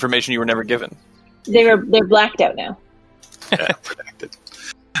 because that's information you were never given. They're blacked out now. Yeah, redacted.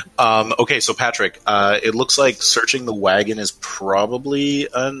 Okay, so Patrick, it looks like searching the wagon is probably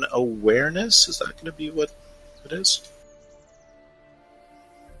an awareness. Is that going to be what it is?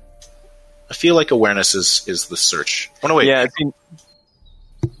 I feel like awareness is the search. Oh, no, wait. Yeah,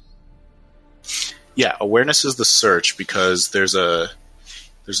 Yeah, awareness is the search because there's a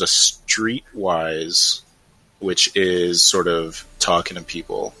streetwise, which is sort of talking to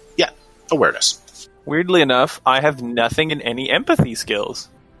people. Yeah, awareness. weirdly enough, I have nothing in any empathy skills.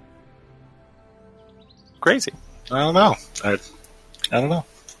 Crazy. I don't know. I don't know.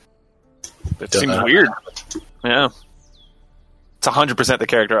 That seems weird. Yeah. It's 100% the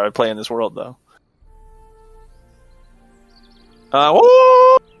character I would play in this world, though.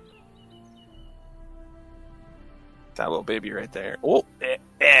 Oh! That little baby right there. Oh, yeah,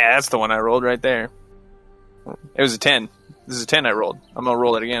 that's the one I rolled right there. It was a 10. This is a 10 I rolled. I'm going to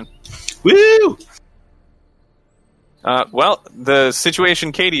roll it again. Woo! Well, the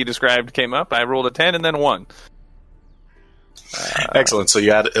situation Katie described came up. I rolled a 10 and then 1. Excellent. So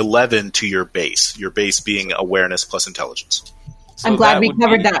you add 11 to your base being awareness plus intelligence. So I'm glad that we would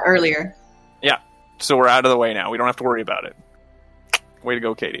covered be- that earlier. Yeah. So we're out of the way now. We don't have to worry about it. Way to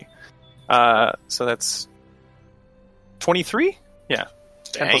go, Katie. So that's 23? Yeah.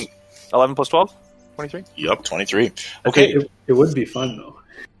 10 Dang. plus 11 plus 12? 23? Yup, 23. I Okay, think it would be fun, though.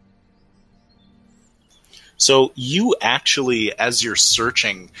 so you actually, as you're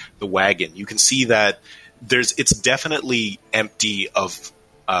searching the wagon, you can see that it's definitely empty of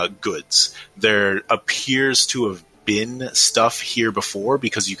goods. There appears to have been stuff here before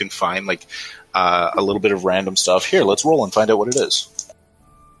because you can find like a little bit of random stuff. Here, let's roll and find out what it is.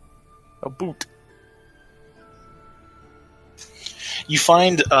 A boot. You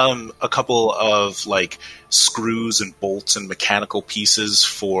find a couple of like screws and bolts and mechanical pieces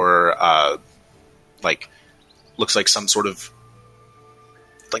for like looks like some sort of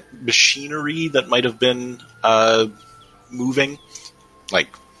like machinery that might have been moving, like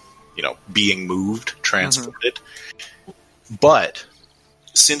being moved, transported. But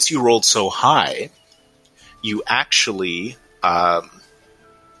since you rolled so high, you actually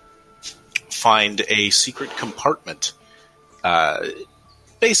find a secret compartment.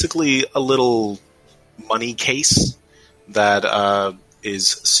 Basically a little money case that is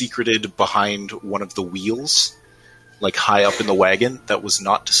secreted behind one of the wheels, like high up in the wagon, that was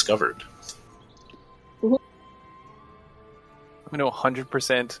not discovered. I'm going to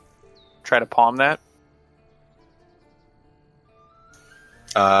 100% try to palm that.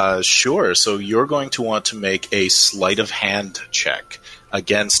 Sure. So you're going to want to make a sleight of hand check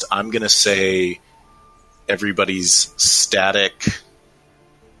against, I'm going to say, everybody's static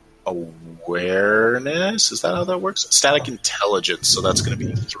awareness. Is that how that works? Static intelligence. So that's going to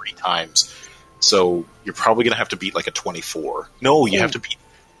be 3 times. So you're probably going to have to beat like a 24. No, you have to beat...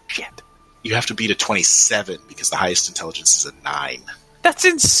 Shit. You have to beat a 27 because the highest intelligence is a 9. That's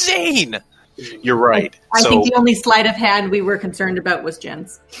insane! You're right. I think the only sleight of hand we were concerned about was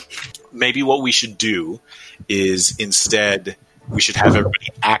Jen's. Maybe what we should do is instead we should have everybody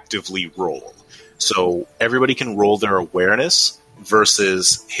actively roll. So everybody can roll their awareness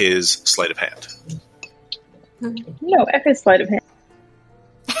versus his sleight of hand. No, F is sleight of hand.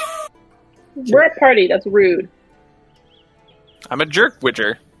 We're at party. That's rude. I'm a jerk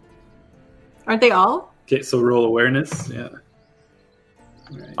witcher. Aren't they all? Okay, so roll awareness. Yeah.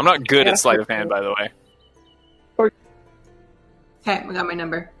 Right. I'm not good at sleight of hand, by the way. Okay, I got my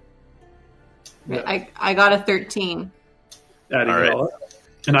number. Yeah. I got a 13. Adding All right. it all up.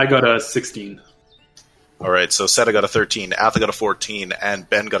 And I got a 16. All right, so Seta got a 13, Atha got a 14, and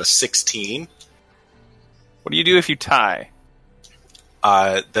Ben got a 16. What do you do if you tie?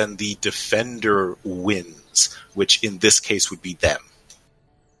 Then the defender wins, which in this case would be them.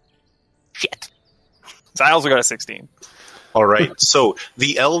 Shit. So I also got a 16. All right, so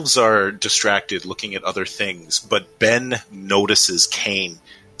the elves are distracted looking at other things, but Ben notices Kane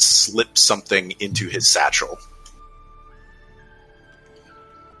slip something into his satchel.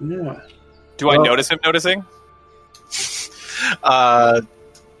 Yeah. Do I notice him noticing?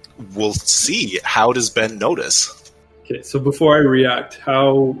 We'll see. How does Ben notice? Okay, so before I react,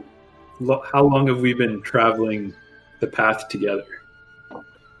 how long have we been traveling the path together?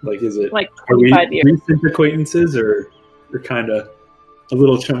 Like, is it Like are we 25 years. recent acquaintances or kind of a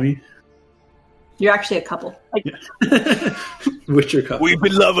little chummy? You're actually a couple. Witcher couple. We've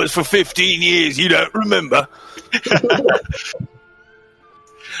been lovers for 15 years, you don't remember?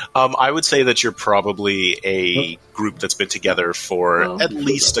 I would say that you're probably a group that's been together for at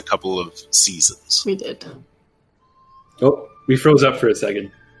least a couple of seasons. We did. Oh, we froze up for a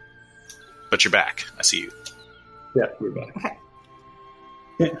second. But you're back. I see you. Yeah, we're back. Okay.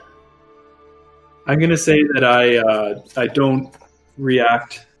 Yeah. I'm going to say that I don't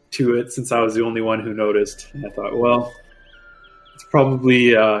react to it since I was the only one who noticed. And I thought, well, it's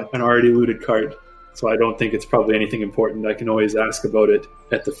probably an already looted cart, so I don't think it's probably anything important. I can always ask about it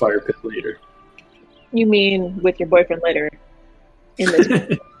at the fire pit later. You mean with your boyfriend later in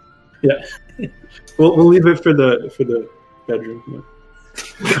this? Yeah, we'll leave it for the bedroom.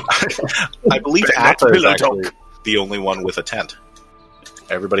 Yeah. I believe That's Atha is pillow actually talk. the only one with a tent.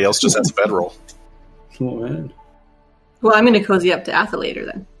 Everybody else just has a bedroll. Oh man. Well, I'm going to cozy up to Atha later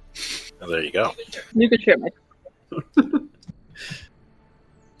then. Oh, there you go. You could share my.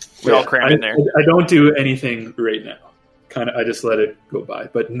 We all cram in there. I don't do anything right now. I just let it go by,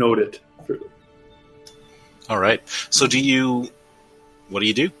 but note it. All right. So what do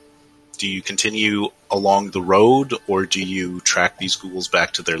you do? Do you continue along the road, or do you track these ghouls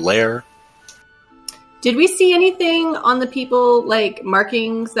back to their lair? Did we see anything on the people, like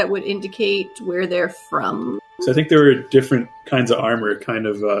markings that would indicate where they're from? So I think there were different kinds of armor, kind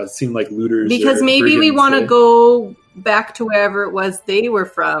of seemed like looters. Because or maybe we brigands, want to eh? go back to wherever it was they were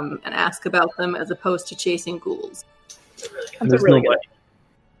from and ask about them as opposed to chasing ghouls. That's a There's really no good. light.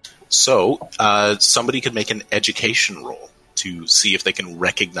 So somebody could make an education roll to see if they can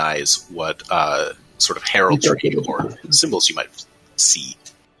recognize what sort of heraldry or symbols you might see.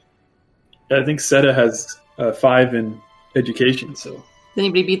 I think Seta has 5 in education, so Did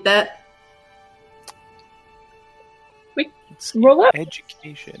anybody beat that? Roll up.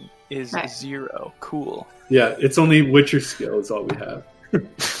 Education is Right. 0. Cool. yeah, it's only Witcher skill is all we have.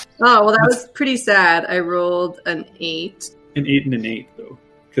 Oh, well, that was pretty sad. I rolled an 8. An 8 and an 8 though,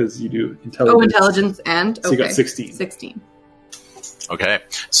 because you do intelligence. Oh, intelligence and? Okay. So you got 16. 16. Okay.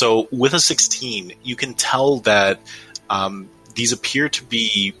 So with a 16, you can tell that these appear to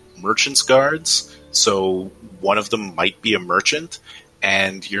be merchants' guards. So one of them might be a merchant,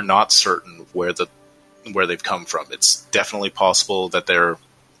 and you're not certain where they've come from. It's definitely possible that they're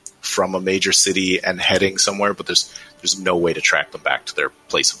from a major city and heading somewhere, but there's no way to track them back to their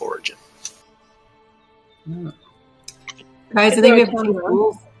place of origin. Guys, I think we have two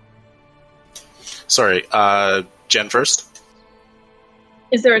ghouls. Sorry, Jen first?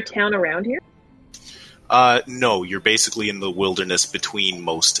 Is there a town around here? No, you're basically in the wilderness between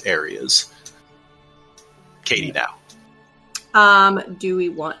most areas. Katie now. Do we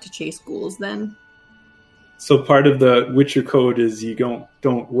want to chase ghouls then? So part of the Witcher code is you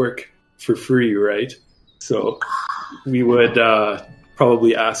don't work for free, right? So we would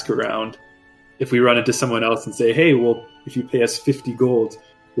probably ask around if we run into someone else and say, hey, well, if you pay us 50 gold,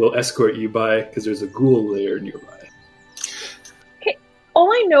 we'll escort you by because there's a ghoul lair nearby. Okay,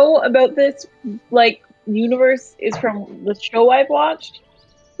 all I know about this universe is from the show I've watched.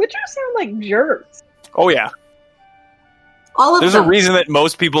 Witchers sound like jerks. Oh yeah, All of there's them. a reason that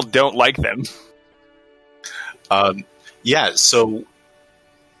most people don't like them. Yeah, so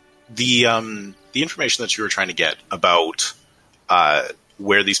the information that you were trying to get about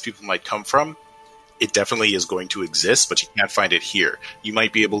where these people might come from, it definitely is going to exist, but you can't find it here. You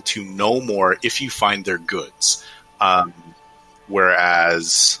might be able to know more if you find their goods.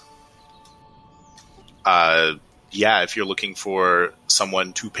 Whereas, if you're looking for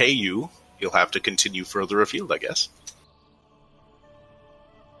someone to pay you, you'll have to continue further afield, I guess.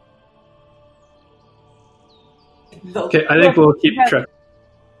 Okay, I think we'll keep track.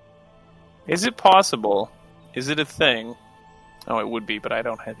 Is it possible? Is it a thing? Oh, it would be, but I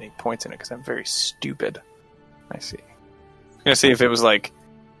don't have any points in it because I'm very stupid. I see. I'm gonna see if it was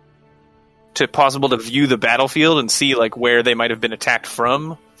possible to view the battlefield and see where they might have been attacked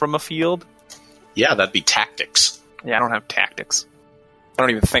from a field. Yeah, that'd be tactics. Yeah, I don't have tactics. I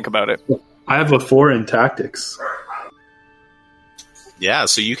don't even think about it. I have a 4 in tactics. Yeah,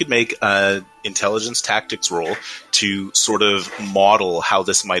 so you could make an intelligence tactics roll to sort of model how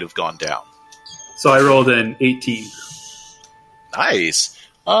this might have gone down. So I rolled an 18. Nice.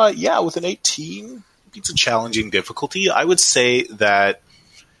 With an 18, it's a challenging difficulty. I would say that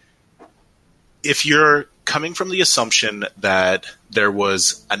if you're coming from the assumption that there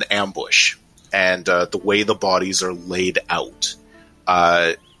was an ambush and the way the bodies are laid out,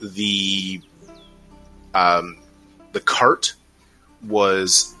 the cart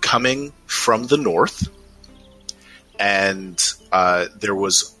was coming from the north, and there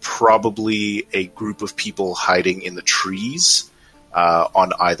was probably a group of people hiding in the trees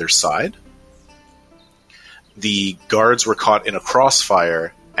on either side. The guards were caught in a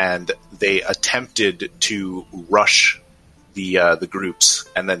crossfire, and they attempted to rush the groups,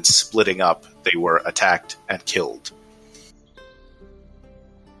 and then splitting up, they were attacked and killed.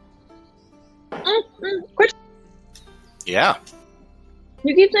 Question. Yeah.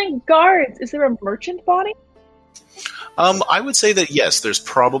 You keep saying guards. Is there a merchant body? I would say that yes, there's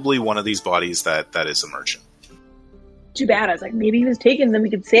probably one of these bodies that is a merchant. Too bad. I was like, maybe he was taking them, we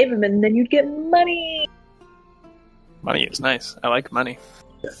could save him, and then you'd get money. Money is nice. I like money.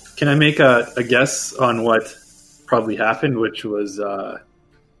 Can I make a guess on what probably happened, which was,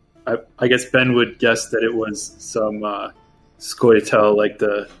 I guess Ben would guess that it was some Scoia'tael, like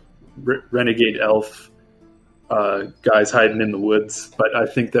the renegade elf guys hiding in the woods, but I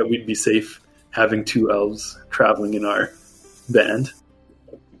think that we'd be safe having 2 elves traveling in our band.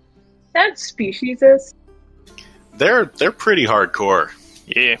 That's speciesist. They're pretty hardcore.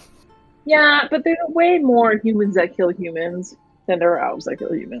 Yeah. Yeah, but there's way more humans that kill humans than there are elves that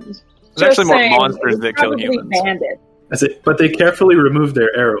kill humans. There's actually more saying, monsters that kill probably humans. Bandit. That's it. But they carefully remove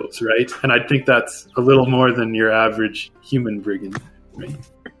their arrows, right? And I think that's a little more than your average human brigand. Right?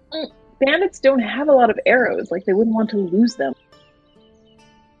 Bandits don't have a lot of arrows. They wouldn't want to lose them.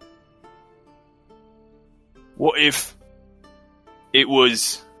 What if it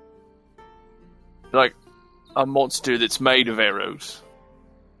was a monster that's made of arrows?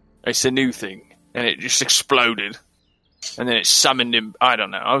 It's a new thing, and it just exploded, and then it summoned him. I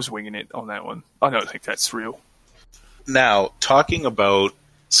don't know. I was winging it on that one. I don't think that's real. Now, talking about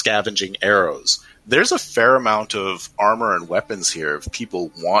scavenging arrows, there's a fair amount of armor and weapons here if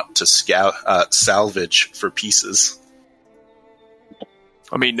people want to salvage for pieces.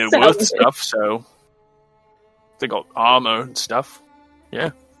 I mean, they're worth stuff, so they got armor and stuff. Yeah.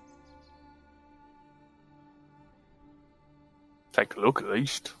 Take a look, at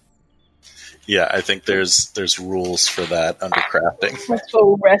least. Yeah, I think there's rules for that under crafting. Let's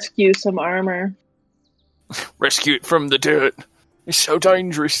go rescue some armor. Rescue it from the dirt. It's so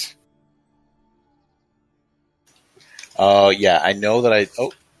dangerous. Oh, yeah, I know that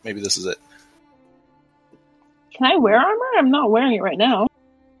maybe this is it. Can I wear armor? I'm not wearing it right now.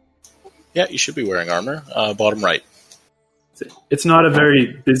 Yeah, you should be wearing armor. Bottom right. It's not a very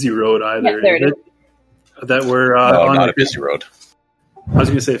busy road either. Yeah, there it is. That we're No, on not a busy road. I was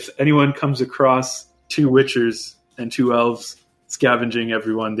going to say, if anyone comes across 2 witchers and 2 elves scavenging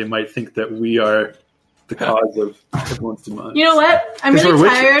everyone, they might think that we are the cause of everyone's demise. You know what? I'm Because really we're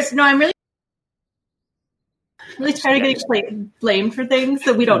tired. witches. No, I'm Really try to get blamed for things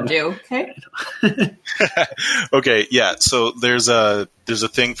that we don't do. Okay. Okay, yeah. So there's a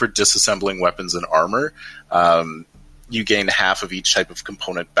thing for disassembling weapons and armor. You gain half of each type of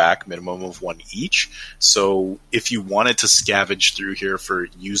component back, minimum of 1 each. So if you wanted to scavenge through here for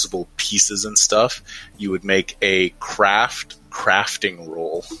usable pieces and stuff, you would make a crafting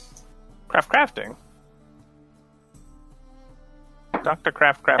roll. Crafting. Dr.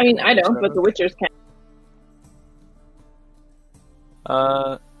 Crafting. I mean, I don't, but the Witchers can.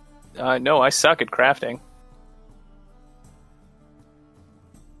 No, I suck at crafting.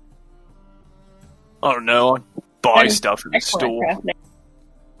 Oh no, buy stuff in the store. Crafting.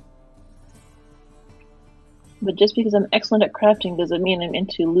 But just because I'm excellent at crafting doesn't mean I'm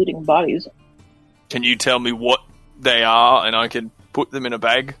into looting bodies. Can you tell me what they are and I can put them in a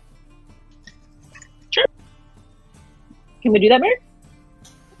bag? Sure. Can we do that, Mary?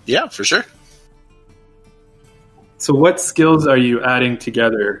 Yeah, for sure. So what skills are you adding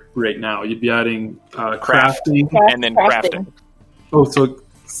together right now? You'd be adding crafting. And then crafting. Oh, so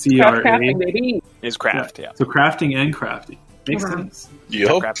CRA crafting, baby. Is craft, yeah. So crafting and crafting. Makes sense. Yep.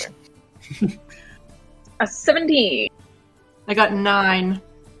 Crafting. A 17. I got 9.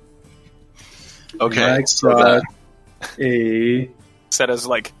 Okay. Mike So got a Set as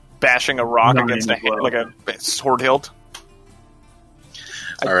like bashing a rock 9 against as well. like a sword hilt.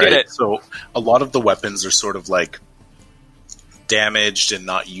 I all did right. it. So a lot of the weapons are sort of like damaged and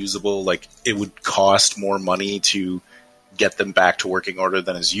not usable. Like it would cost more money to get them back to working order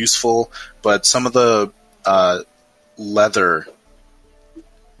than is useful. But some of the leather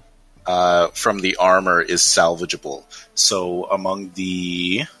from the armor is salvageable. So among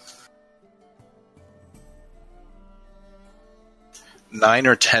the 9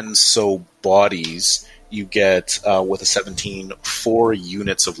 or 10 so bodies, you get, with a 17, 4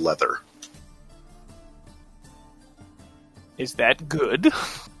 units of leather. Is that good?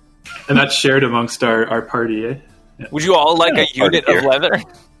 and that's shared amongst our party, eh? Would you all like a unit of here. leather?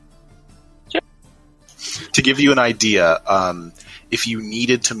 To give you an idea, if you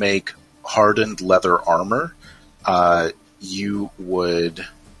needed to make hardened leather armor, you would...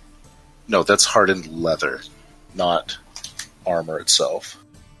 No, that's hardened leather, not armor itself.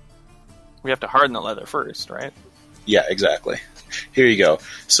 We have to harden the leather first, right? Yeah, exactly. Here you go.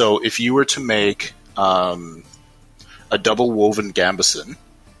 So if you were to make a double woven gambeson,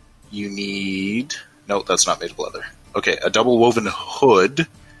 you need... No, that's not made of leather. Okay, a double woven hood,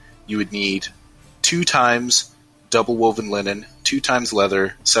 you would need 2 times double woven linen, 2 times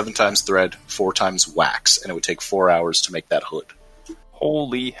leather, 7 times thread, 4 times wax, and it would take 4 hours to make that hood.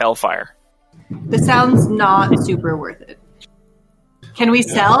 Holy hellfire. This sounds not super worth it. Can we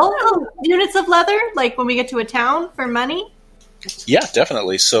sell units of leather, like when we get to a town, for money? Yeah,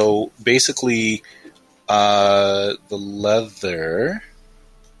 definitely. So basically, the leather...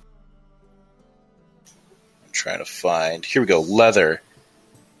 I'm trying to find... Here we go. Leather.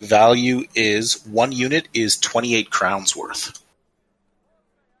 Value is 1 unit is 28 crowns worth.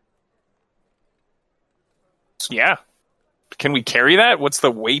 Yeah. Can we carry that? What's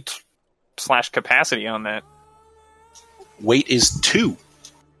the weight / capacity on that? Weight is 2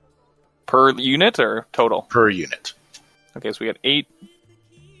 Per unit or total? per unit. Okay, so we got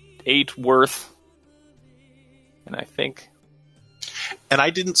 8 worth. And I think... And I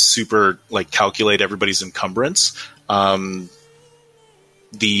didn't super calculate everybody's encumbrance. The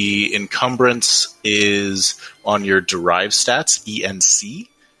encumbrance is on your derived stats, ENC,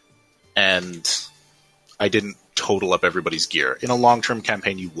 and I didn't total up everybody's gear. In a long-term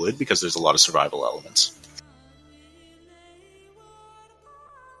campaign, you would, because there's a lot of survival elements.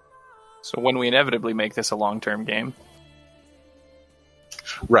 So when we inevitably make this a long-term game...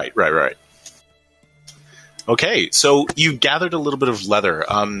 Right. Okay, so you gathered a little bit of leather.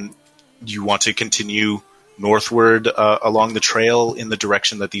 Do you want to continue northward along the trail in the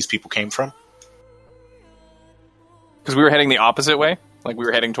direction that these people came from? Because we were heading the opposite way? Like we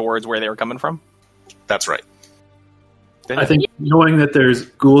were heading towards where they were coming from? That's right. I think knowing that there's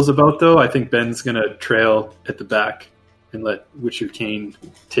ghouls about, though, I think Ben's going to trail at the back and let Witcher Kane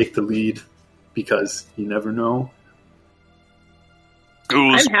take the lead, because you never know.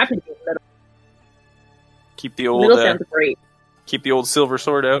 Ghouls. I'm happy to be in the middle. Keep the old Middle sounds great. keep the old silver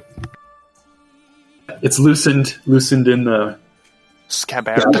sword out. It's loosened in the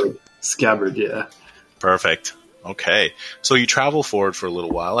Scabbard. scabbard, yeah. Perfect. Okay, so you travel forward for a little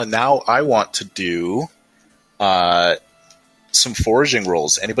while, and now I want to do some foraging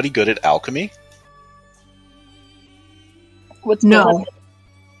rolls. Anybody good at alchemy? What's No.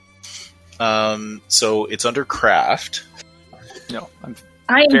 So it's under craft. No,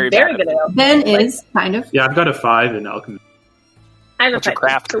 I am very bad good at alchemy. Ben is kind of. Yeah, I've got a 5 in alchemy. I have What's a your 5,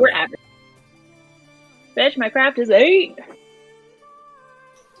 craft? so we're average. Bitch, my craft is 8.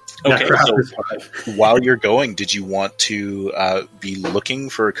 Okay, craft so is 5. while you're going, did you want to be looking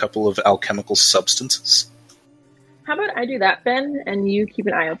for a couple of alchemical substances? How about I do that, Ben, and you keep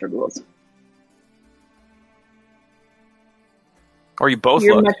an eye out for ghouls? Or you both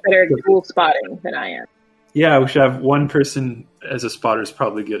You're look. much better at ghoul spotting than I am. Yeah, we should have one person as a spotter is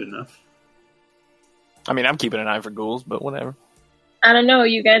probably good enough. I mean, I'm keeping an eye for ghouls, but whatever. I don't know,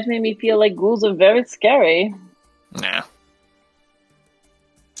 you guys made me feel like ghouls are very scary. Nah.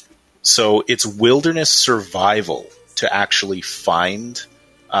 So it's wilderness survival to actually find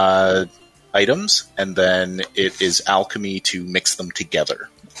items, and then it is alchemy to mix them together.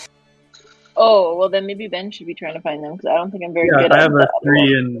 Oh, well then maybe Ben should be trying to find them, because I don't think I'm very Yeah, good I at have a that.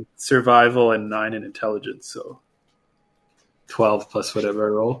 3 in survival and 9 in intelligence, so 12 plus whatever I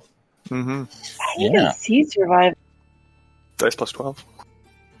roll. Mm-hmm. I didn't even see survival. Dice plus 12.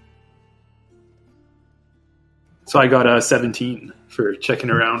 So I got a 17 for checking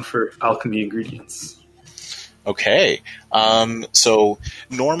around for alchemy ingredients. Okay. So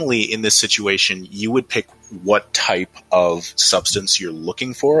normally in this situation, you would pick what type of substance you're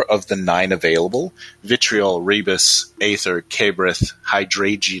looking for of the 9 available. Vitriol, rebus, aether, cabrith,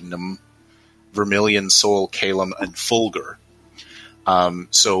 hydragenum, vermilion, sol, calum, and fulgur.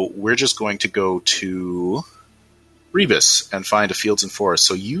 So we're just going to go to rebus and find a fields and forests.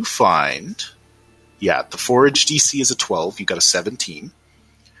 So you find, the forage DC is a 12. You got a 17.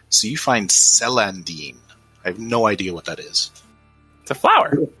 So you find celandine. I have no idea what that is. It's a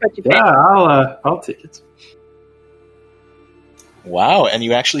flower. But you Yeah, I'll take it. Wow, and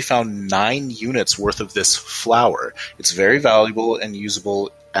you actually found 9 units worth of this flower. It's very valuable and usable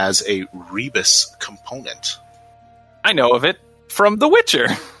as a rebus component. I know of it from The Witcher.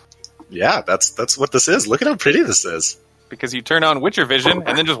 Yeah, that's what this is. Look at how pretty this is. Because you turn on Witcher vision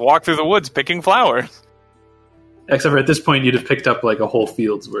and then just walk through the woods picking flowers. Except for at this point, you'd have picked up like a whole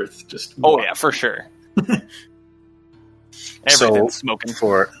field's worth. Just Oh yeah, for sure. Everything's smoking.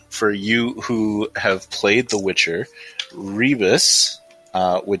 For you who have played The Witcher, rebus,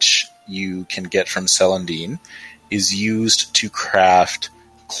 which you can get from Celandine, is used to craft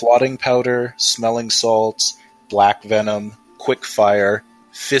clotting powder, smelling salts, black venom, quick fire,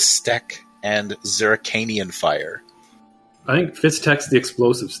 fistek, and Zeracanian fire. I think Fitztech's the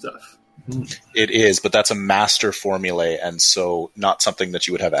explosive stuff. It is, but that's a master formulae, and so not something that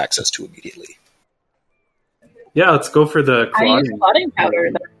you would have access to immediately. Yeah, let's go for the I use clotting. clotting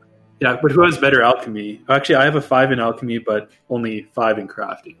powder. Yeah, but who has better alchemy? Actually, I have a 5 in alchemy, but only 5 in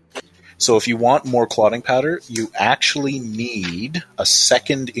crafting. So if you want more clotting powder, you actually need a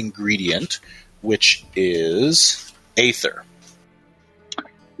second ingredient, which is aether.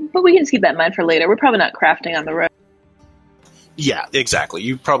 But we can just keep that in mind for later. We're probably not crafting on the road. Yeah, exactly.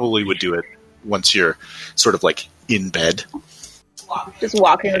 You probably would do it once you're sort of like in bed. Just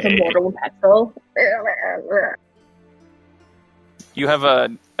walking with a mortal pestle. You have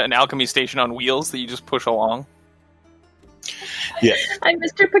an alchemy station on wheels that you just push along. Yeah. I'm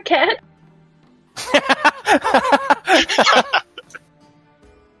Mr. Paquette.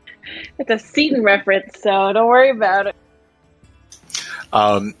 It's a Seton reference, so don't worry about it.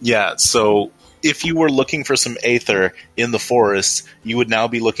 So if you were looking for some aether in the forest, you would now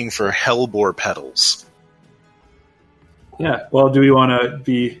be looking for hellebore petals. Yeah, well, do we want to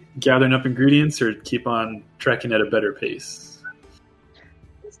be gathering up ingredients or keep on trekking at a better pace?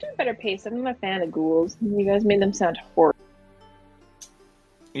 Let's do a better pace. I'm not a fan of ghouls. You guys made them sound horrible.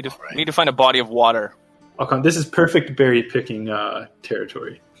 Need to find a body of water. Okay, this is perfect berry picking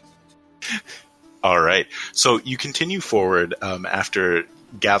territory. All right. So you continue forward after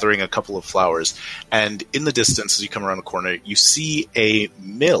gathering a couple of flowers, and in the distance, as you come around the corner, you see a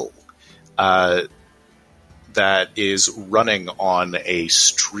mill that is running on a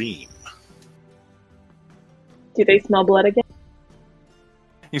stream. Do they smell blood again?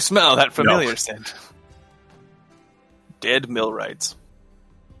 You smell that familiar scent. Dead millwrights.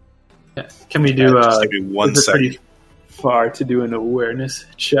 Yeah. Can we do Just give me 1 is it second. pretty far to do an awareness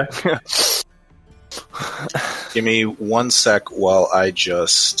check? Give me 1 sec while I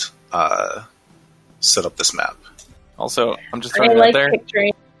just set up this map. Also, I'm just I throwing it out like there.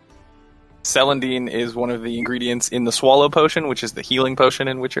 picturing. Celandine is one of the ingredients in the Swallow Potion, which is the healing potion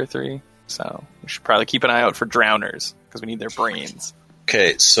in Witcher 3. So we should probably keep an eye out for drowners, because we need their brains.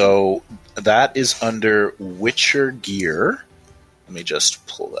 Okay, so that is under Witcher gear. Let me just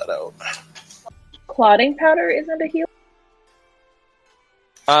pull that out. Clotting powder isn't a heal.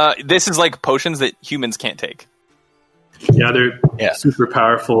 This is like potions that humans can't take. Yeah, they're Yeah. super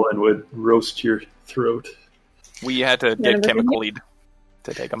powerful and would roast your throat. We had to get chemical lead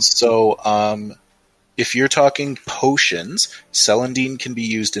to take them. So, if you're talking potions, Celandine can be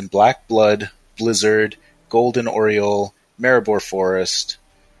used in Black Blood, Blizzard, Golden Oriole, Maribor Forest,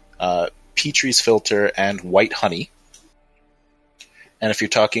 Petrie's Filter, and White Honey. And if you're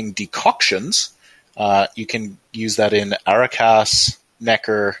talking decoctions, you can use that in Arakas,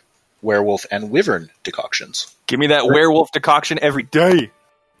 Necker, Werewolf, and Wyvern decoctions. Give me that werewolf decoction every day.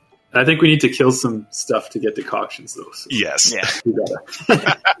 I think we need to kill some stuff to get decoctions, though. So Yes. Yeah. we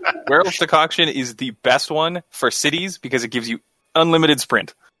gotta. Werewolf decoction is the best one for cities because it gives you unlimited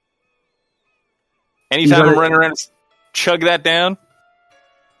sprint. Anytime I'm running around, chug that down.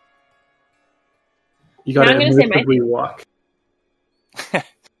 You gotta Now I'm gonna say my- immersively walk.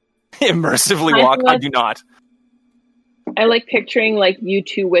 Immersively I walk. I like- do not. I like picturing like you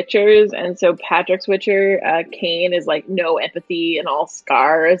two witchers, and so Patrick's witcher, Kane, is like no empathy and all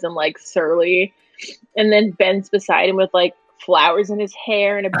scars and like surly, and then Ben's beside him with like flowers in his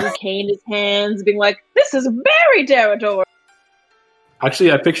hair and a bouquet in his hands, being like, "This is very territorial."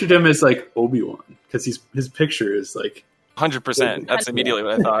 Actually, I pictured him as like Obi-Wan because his picture is like 100%. That's immediately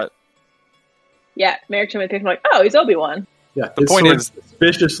what I thought. Yeah, Merrick Tim picture like, "Oh, he's Obi-Wan." yeah. The his point sword is-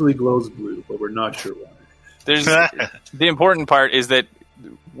 suspiciously glows blue, but we're not sure why. There's the important part is that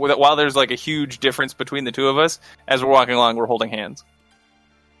while there's like a huge difference between the two of us, as we're walking along, we're holding hands.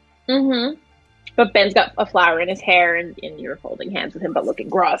 Mm-hmm. But Ben's got a flower in his hair, and you're holding hands with him, but looking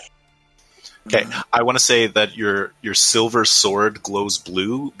gruff. Okay, I want to say that your silver sword glows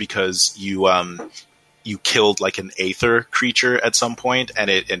blue because you killed like an aether creature at some point, and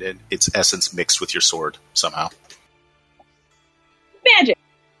its essence mixed with your sword somehow. Magic.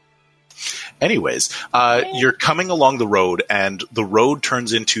 Anyways, you're coming along the road, and the road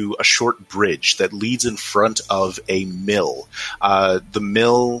turns into a short bridge that leads in front of a mill. The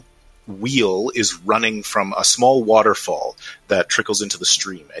mill wheel is running from a small waterfall that trickles into the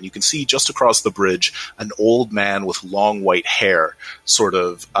stream, and you can see just across the bridge an old man with long white hair sort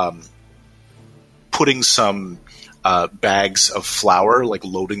of putting some bags of flour, like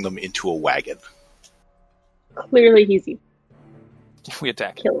loading them into a wagon. Clearly, he's evil. We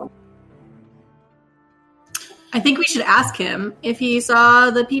attack. Kill him. I think we should ask him if he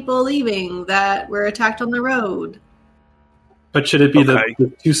saw the people leaving that were attacked on the road. But should it be Okay.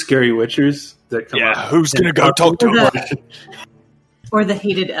 the two scary witchers that come Yeah, up? who's gonna go talk to him? Or the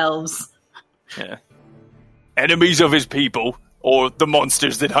hated elves. Yeah. Enemies of his people, or the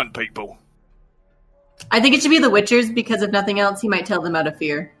monsters that hunt people. I think it should be the witchers because if nothing else, he might tell them out of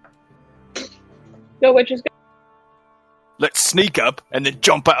fear. Go, witches, go. Let's sneak up and then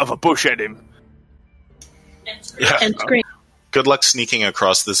jump out of a bush at him. Yeah. And scream. Good luck sneaking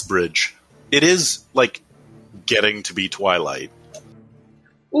across this bridge. It is, like, getting to be twilight.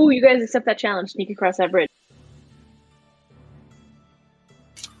 Ooh, you guys accept that challenge. Sneak across that bridge.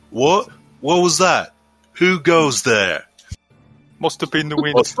 What? What was that? Who goes there? Must have been the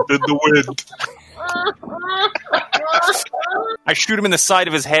wind. Must have been the wind. I shoot him in the side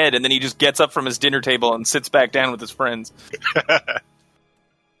of his head, and then he just gets up from his dinner table and sits back down with his friends.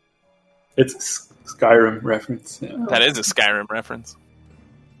 It's Skyrim reference. Yeah. That is a Skyrim reference.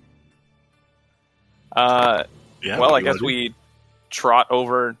 Yeah, Well, what I do you guess wanna do? we trot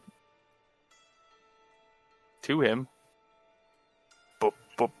over to him. Boop,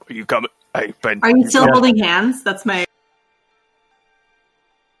 boop. Are you coming? Hey, Ben. Are you still Yeah. holding hands? That's my...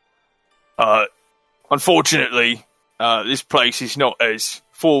 Unfortunately, this place is not as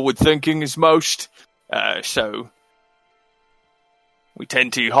forward-thinking as most, so we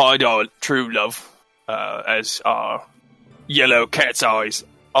tend to hide our true love, as our yellow cat's eyes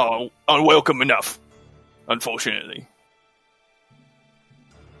are unwelcome enough, unfortunately.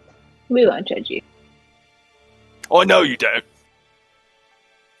 We won't judge you. I know you don't,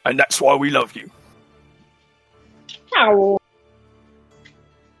 and that's why we love you. Ow.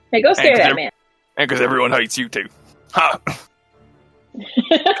 Hey, go scare Hey, that man. And because everyone hates you too. Ha!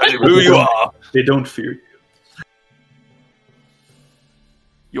 Because of who you are. They don't fear you.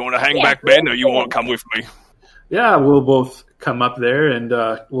 You want to hang Yeah, back, Ben, or you want to come with me? Yeah, we'll both come up there and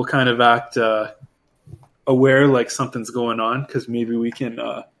we'll kind of act aware like something's going on because maybe we can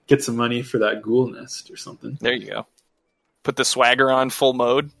get some money for that ghoul nest or something. There you go. Put the swagger on full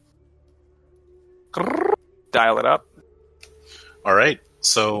mode. Dial it up. All right.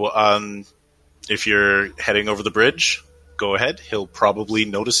 So, if you're heading over the bridge, go ahead. He'll probably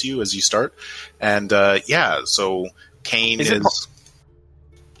notice you as you start. And, yeah, so Kane Is it is...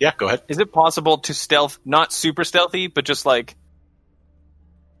 Yeah, go ahead. Is it possible to stealth, not super stealthy, but just like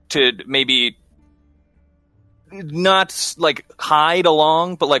to maybe not like hide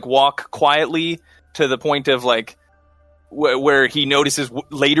along, but like walk quietly to the point of like where he notices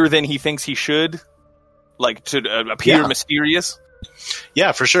later than he thinks he should, like to appear mysterious?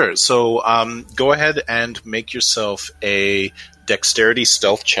 Yeah, for sure. So go ahead and make yourself a dexterity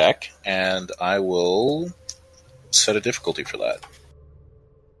stealth check, and I will set a difficulty for that.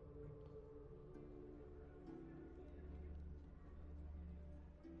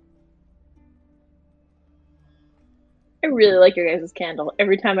 I really like your guys' candle.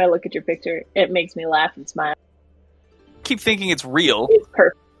 Every time I look at your picture, it makes me laugh and smile. Keep thinking it's real, It's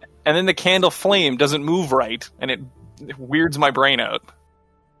perfect. and then the candle flame doesn't move right, and it weirds my brain out.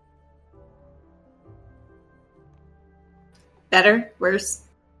 Better? Worse?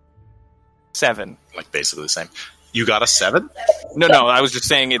 7. Like basically the same. You got a 7? No, I was just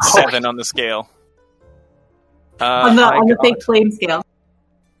saying it's 7 on the scale. On the fake flame scale.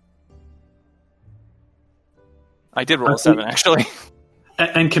 I did roll a 7, actually.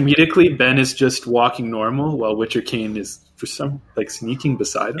 And comedically, Ben is just walking normal while Witcher Kane is, for some, like, sneaking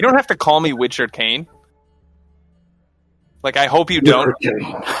beside him. You don't have to call me Witcher Kane. Like, I hope you don't.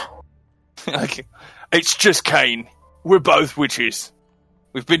 Like, it's just Kane. We're both witches.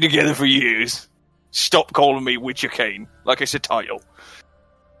 We've been together for years. Stop calling me Witcher Kane, like it's a title.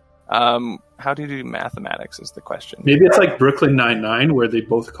 How do you do mathematics is the question. Maybe it's like Brooklyn Nine-Nine, where they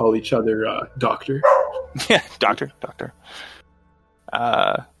both call each other Doctor. Yeah, Doctor.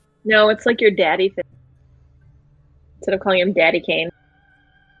 No, it's like your daddy thing. Instead of calling him Daddy Kane.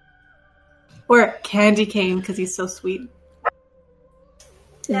 Or Candy Cane, because he's so sweet.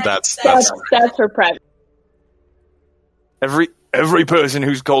 That's for private. Every person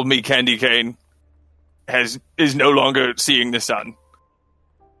who's called me Candy Cane is no longer seeing the sun.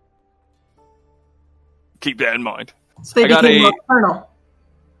 Keep that in mind. So they became nocturnal.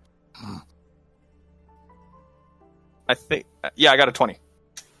 I think, I got a 20.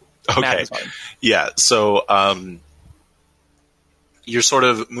 okay. Yeah, so you're sort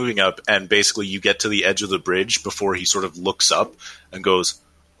of moving up, and basically you get to the edge of the bridge before he sort of looks up and goes,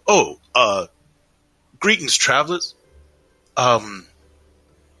 "Oh, greetings, travelers.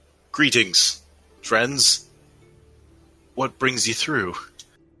 Greetings, friends. What brings you through?"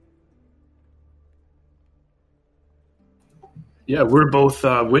 Yeah, we're both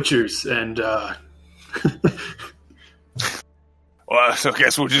Witchers, and well, I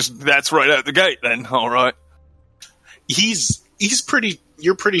guess that's right out the gate then, alright.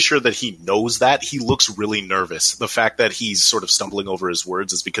 You're pretty sure that he knows that. He looks really nervous. The fact that he's sort of stumbling over his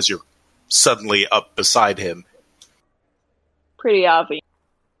words is because you're suddenly up beside him. Pretty obvious.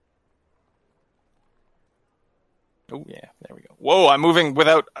 Oh yeah, there we go. Whoa, I'm moving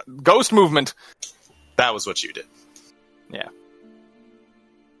without ghost movement. That was what you did. Yeah.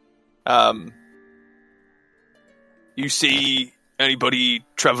 You see anybody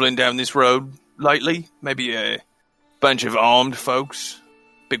traveling down this road lately? Maybe a bunch of armed folks?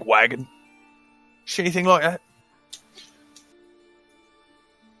 Big wagon? See anything like that?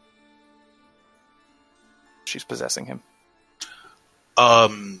 She's possessing him.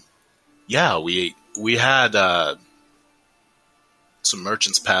 Yeah, we had some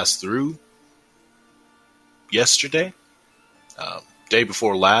merchants pass through yesterday. Day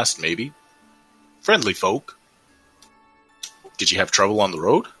before last, maybe. Friendly folk. Did you have trouble on the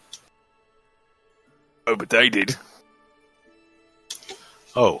road? Oh, but they did.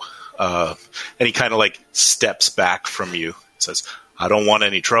 Oh, and he kind of like steps back from you. Says, "I don't want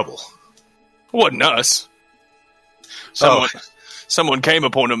any trouble." Wasn't us. Someone came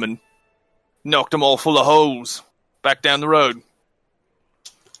upon them and knocked them all full of holes back down the road.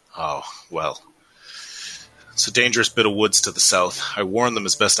 Oh, well. It's a dangerous bit of woods to the south. I warn them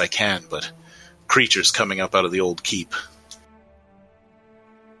as best I can, but creatures coming up out of the old keep.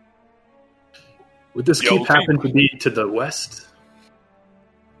 Would this keep happen to be to the west?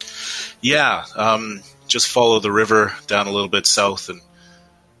 Yeah, just follow the river down a little bit south and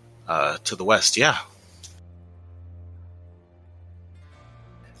to the west, yeah.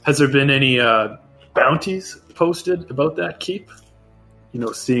 Has there been any bounties posted about that keep? You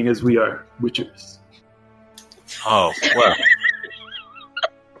know, seeing as we are witchers. Oh, well.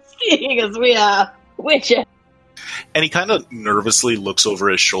 Seeing as we are witches. And he kind of nervously looks over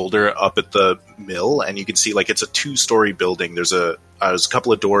his shoulder up at the mill, and you can see, like, it's a 2-story building. There's a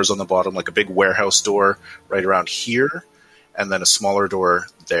couple of doors on the bottom, like a big warehouse door right around here, and then a smaller door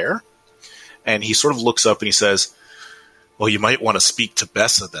there. And he sort of looks up and he says, "Well, you might want to speak to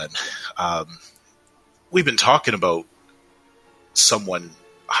Bessa then. We've been talking about someone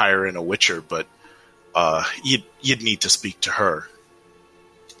hiring a witcher, but you'd need to speak to her."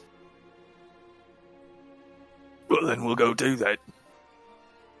 Well, then we'll go do that.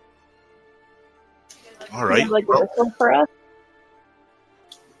 All right. Do you have, a whistle for us?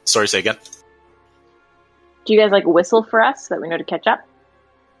 Sorry, say again. Do you guys whistle for us so that we know to catch up?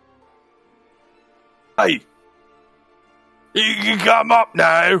 Hey, you can come up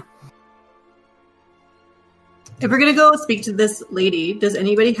now. If we're gonna go speak to this lady, does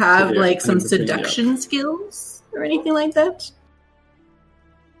anybody have Yeah, some I'm gonna bring it seduction skills or anything like that?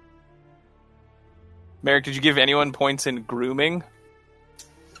 Merrick, did you give anyone points in grooming?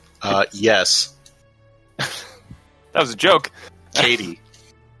 Yes. That was a joke. Katie.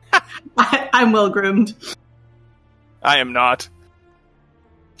 I'm well groomed. I am not.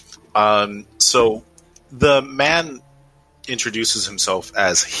 So the man introduces himself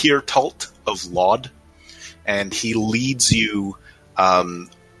as Hirtalt of Laud, and he leads you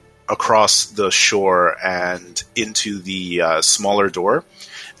across the shore and into the smaller door,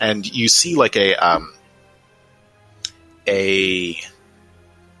 and you see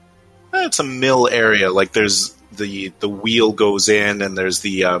it's a mill area. There's the wheel goes in, and there's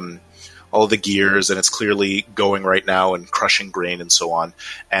the all the gears, and it's clearly going right now and crushing grain and so on.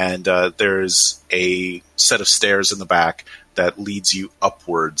 And there's a set of stairs in the back that leads you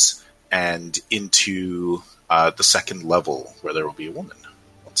upwards and into the second level, where there will be a woman.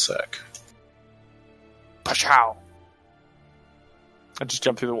 One sec. Pachow. I just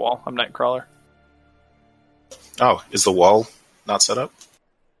jumped through the wall. I'm Nightcrawler. Oh, is the wall not set up?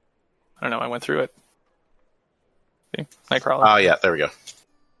 I don't know. I went through it. See? Nightcrawler. Oh, yeah, there we go.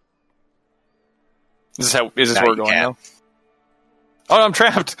 Is this Now where we're you going can. now? Oh, I'm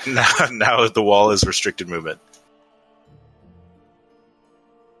trapped. Now the wall is restricted movement.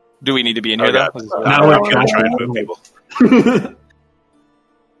 Do we need to be in here, God. though? Now we're we're going to try and move people.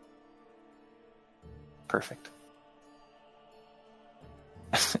 Perfect.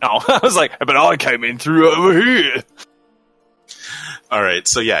 Oh, I was like, but I came in through over here. All right,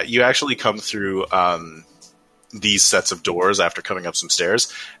 so yeah, you actually come through these sets of doors after coming up some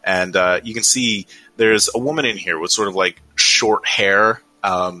stairs, and you can see there's a woman in here with sort of short hair,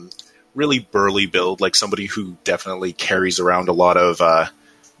 really burly build, like somebody who definitely carries around a lot of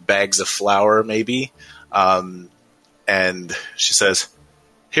bags of flour, maybe. And she says,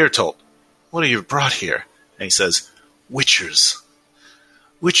 "Hirtalt, what have you brought here?" And he says, "Witchers.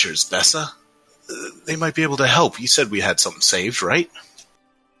 Witchers, Bessa. They might be able to help. You said we had something saved, right?"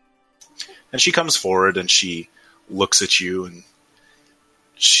 And she comes forward and she looks at you, and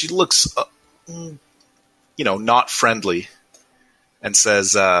she looks, not friendly, and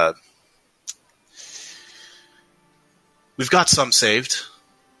says, "We've got some saved.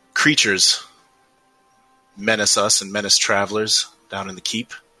 Creatures menace us and menace travelers down in the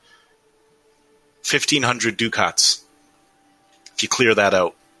keep. 1,500 ducats. If you clear that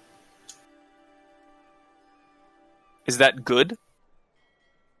out." Is that good?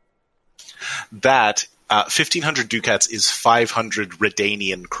 That 1,500 ducats is 500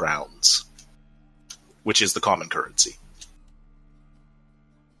 Redanian crowns, which is the common currency.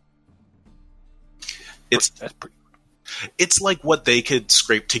 That's pretty. It's like what they could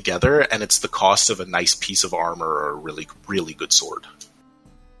scrape together, and it's the cost of a nice piece of armor or a really, really good sword.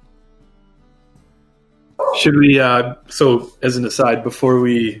 Should we, so as an aside, before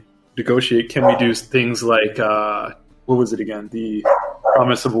we negotiate, can we do things like, what was it again? The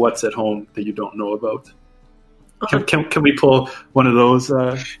promise of what's at home that you don't know about. Can we pull one of those?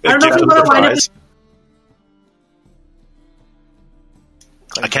 I don't know if you want to wind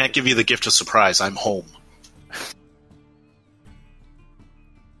up. I can't give you the gift of surprise. I'm home.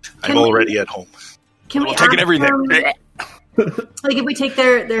 I'm already at home. Can we taking ask everything. them, if we take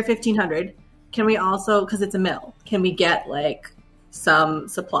their 1,500, can we also, because it's a mill, can we get some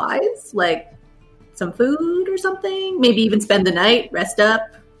supplies, some food or something? Maybe even spend the night, rest up.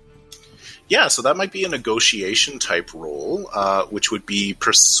 Yeah, so that might be a negotiation type role, which would be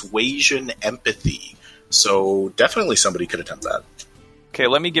persuasion empathy. So definitely somebody could attempt that. Okay,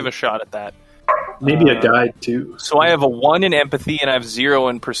 let me give a shot at that. Maybe a guide too. So I have a 1 in empathy and I have 0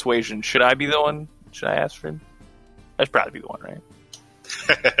 in persuasion. Should I be the one? Should I ask for him? I should probably be the one, right?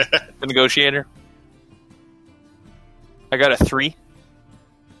 The negotiator. I got a 3.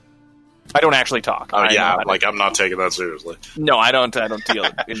 I don't actually talk. Oh yeah, I'm not taking that seriously. No, I don't deal.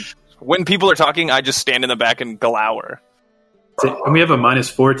 When people are talking, I just stand in the back and glower. And we have a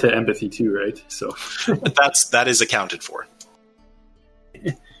 -4 to empathy too, right? So That is accounted for.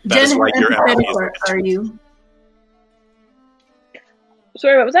 That Jen, is why how your empathy empathetic is are you?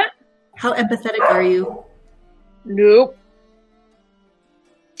 Sorry, what was that? How empathetic are you? Nope.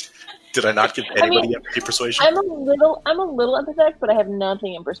 Did I not give anybody empathy persuasion? I'm a little empathetic, but I have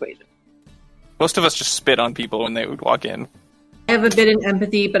nothing in persuasion. Most of us just spit on people when they would walk in. I have a bit in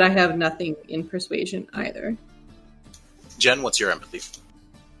empathy, but I have nothing in persuasion either. Jen, what's your empathy?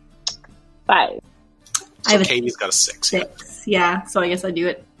 5. So Katie's got a 6. 6. Yeah, so I guess I do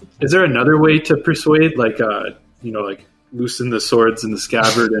it. Is there another way to persuade, like loosen the swords in the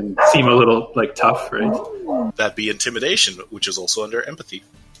scabbard and seem a little like tough, right? That'd be intimidation, which is also under empathy.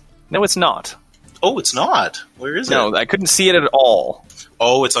 No, it's not. Oh, it's not. Where is it? No, I couldn't see it at all.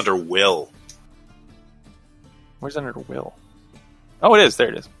 Oh, it's under will. Where's under will? Oh, it is. There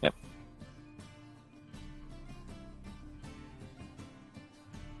it is. Yep.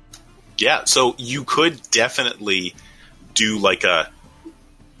 Yeah, so you could definitely do like a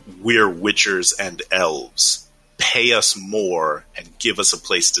we're witchers and elves. Pay us more and give us a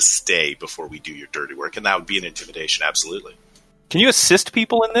place to stay before we do your dirty work. And that would be an intimidation, absolutely. Can you assist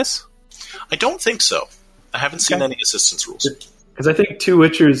people in this? I don't think so. I haven't seen any assistance rules. Because I think 2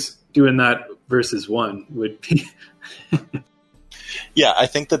 witchers doing that versus 1 would be... Yeah, I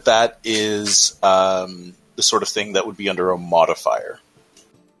think that is the sort of thing that would be under a modifier.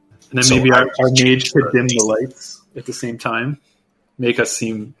 And then maybe our mage could dim the lights at the same time. Make us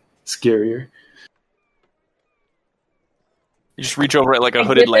seem scarier. You just reach over at like a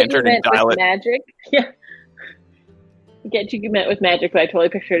hooded lantern and dial it. Magic. Yeah. Get you meant with magic, but I totally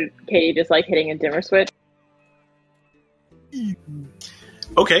pictured Katie just like hitting a dimmer switch.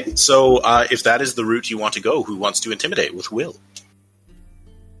 Okay, so if that is the route you want to go, who wants to intimidate with will?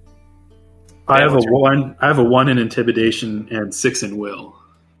 I have a 1 in intimidation and 6 in will.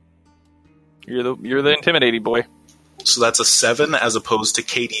 You're the intimidating boy. So that's a 7 as opposed to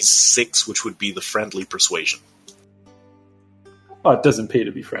Katie's 6, which would be the friendly persuasion. Oh, it doesn't pay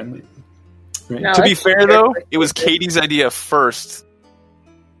to be friendly. Right? No, To be fair, though, it was Katie's idea first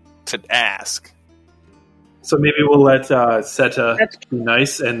to ask. So maybe we'll let Seta be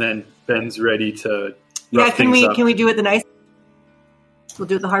nice, and then Ben's ready to rough things up. Can we do it the nice? We'll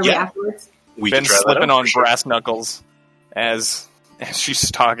do it the hard way afterwards. Ben's slipping on brass knuckles as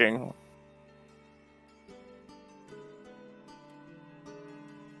she's talking.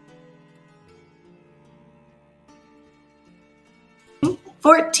 Hmm?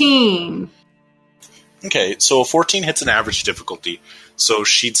 14. Okay, so a 14 hits an average difficulty. So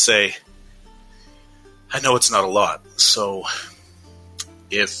she'd say, I know it's not a lot, so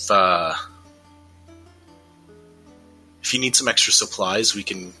if you need some extra supplies, we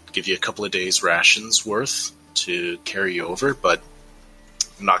can give you a couple of days' rations worth to carry you over, but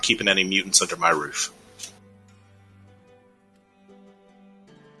I'm not keeping any mutants under my roof.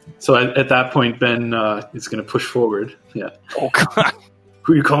 So at that point, Ben is going to push forward. Yeah. Oh, God.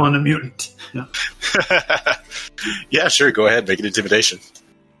 Who are you calling a mutant? Yeah. Yeah, sure, go ahead, make an intimidation.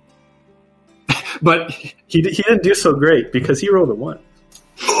 But he didn't do so great because he rolled a 1.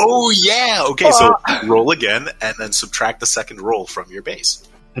 Oh, yeah! Okay, so roll again, and then subtract the second roll from your base.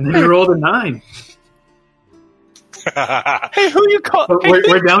 And then he rolled a 9. Hey, who you call?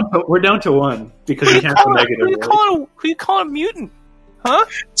 We're down to 1 because he has a negative. Who you call a mutant? Huh?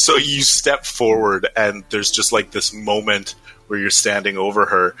 So you step forward, and there's just like this moment where you're standing over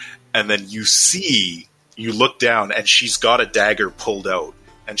her, and then you look down, and she's got a dagger pulled out,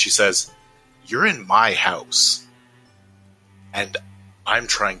 and she says, "You're in my house, and I'm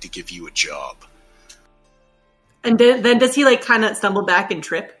trying to give you a job." And then does he like kind of stumble back and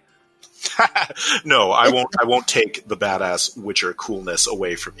trip? No, I won't take the badass Witcher coolness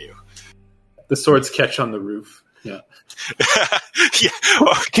away from you. The swords catch on the roof. Yeah. Yeah.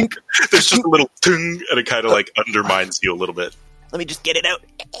 There's just a little ting, and it kind of like undermines you a little bit. Let me just get it out.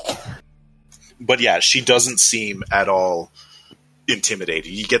 But yeah, she doesn't seem at all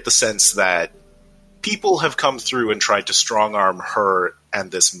intimidated. You get the sense that people have come through and tried to strong-arm her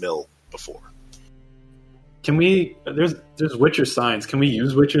and this mill before. Can we... There's Witcher signs. Can we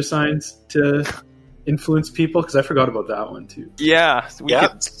use Witcher signs to influence people? Because I forgot about that one, too. Yeah, we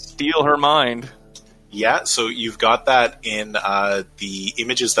could steal her mind. Yeah, so you've got that in the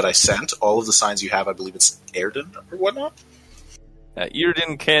images that I sent. All of the signs you have, I believe it's Erden or whatnot.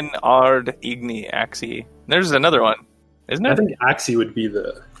 Erden, Ken, Ard, Igni, Axie. There's another one, isn't there? I think Axie would be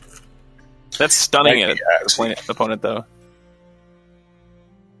the... That's stunning an opponent, though.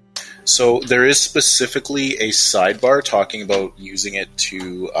 So there is specifically a sidebar talking about using it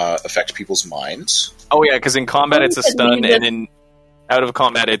to affect people's minds. Oh yeah, because in combat it's a stun, and in out of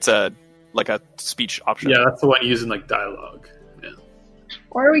combat it's a speech option. Yeah, that's the one using like dialogue. Yeah.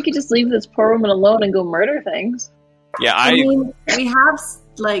 Or we could just leave this poor woman alone and go murder things. Yeah, I mean, we have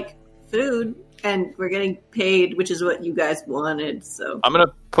like food, and we're getting paid, which is what you guys wanted. So I'm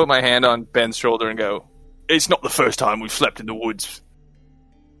gonna put my hand on Ben's shoulder and go, "It's not the first time we've slept in the woods."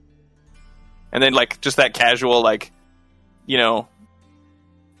 And then, like, just that casual, like, you know,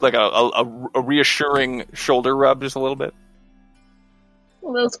 like a reassuring shoulder rub just a little bit. A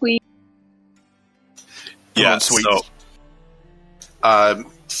little squeeze. Yeah, Sweet. So,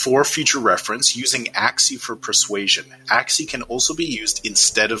 for future reference, using Axii for Persuasion. Axii can also be used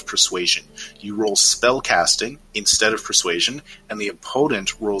instead of Persuasion. You roll Spellcasting instead of Persuasion, and the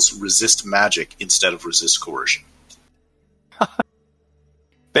opponent rolls Resist Magic instead of Resist Coercion.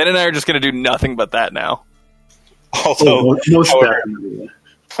 Ben and I are just going to do nothing but that now. Although, Most however, definitely.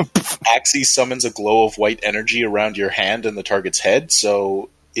 Axii summons a glow of white energy around your hand and the target's head, so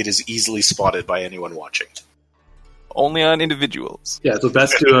it is easily spotted by anyone watching. Only on individuals. Yeah, so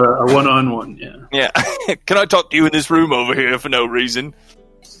best do a one-on-one, yeah. Yeah. Can I talk to you in this room over here for no reason?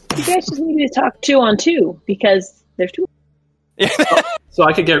 You guys just need to talk 2-on-2 because there's 2. Yeah. So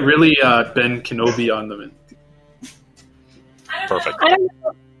I could get really Ben Kenobi on them. Perfect. I don't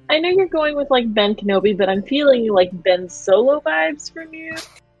know. I know you're going with like Ben Kenobi, but I'm feeling like Ben Solo vibes from you.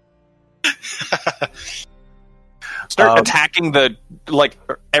 Start attacking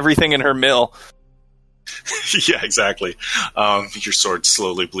everything in her mill. Yeah, exactly. Your sword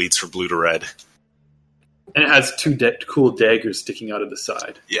slowly bleeds from blue to red. And it has two cool daggers sticking out of the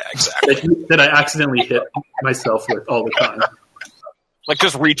side. Yeah, exactly. That I accidentally hit myself with all the time. Like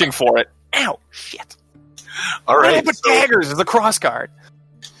just reaching for it. Ow! Shit. All right. But daggers is a crossguard.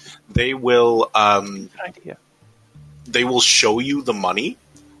 They will. Good idea. They will show you the money,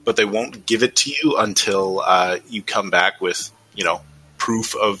 but they won't give it to you until you come back with,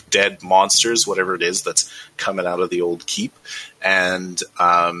 proof of dead monsters, whatever it is that's coming out of the old keep, and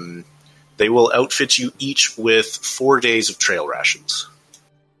they will outfit you each with 4 days of trail rations.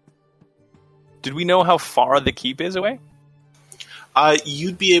 Did we know how far the keep is away?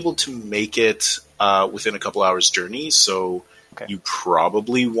 You'd be able to make it within a couple hours' journey, so okay. You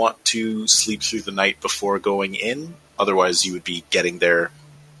probably want to sleep through the night before going in. Otherwise, you would be getting there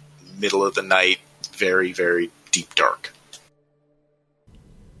middle of the night, very, very deep dark.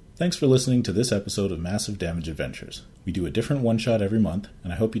 Thanks for listening to this episode of Massive Damage Adventures. We do a different one-shot every month,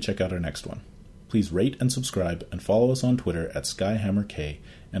 and I hope you check out our next one. Please rate and subscribe, and follow us on Twitter at SkyhammerK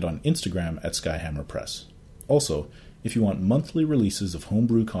and on Instagram at SkyhammerPress. Also, if you want monthly releases of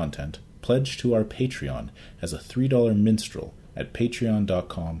homebrew content, pledge to our Patreon as a $3 minstrel at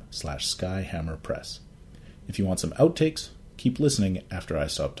patreon.com/SkyhammerPress. If you want some outtakes, keep listening after I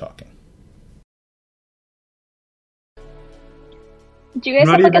stop talking. Do you guys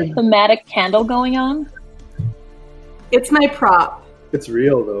have like a thematic candle going on? It's my prop. It's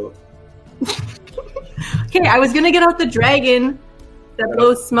real, though. Okay, I was going to get out the dragon that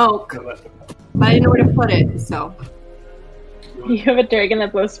blows smoke, but I didn't know where to put it, so... You have a dragon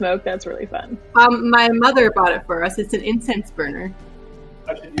that blows smoke? That's really fun. My mother bought it for us. It's an incense burner.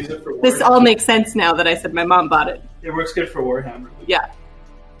 I should use it for Warhammer. This all makes sense now that I said my mom bought it. It works good for Warhammer. Yeah.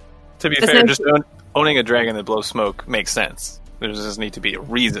 To be fair, just owning a dragon that blows smoke makes sense. There just need to be a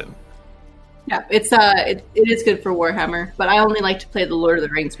reason. Yeah, it is good for Warhammer, but I only like to play the Lord of the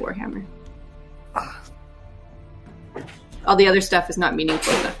Rings Warhammer. All the other stuff is not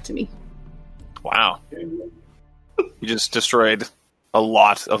meaningful enough to me. Wow. You just destroyed a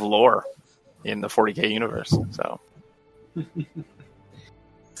lot of lore in the 40k universe, so...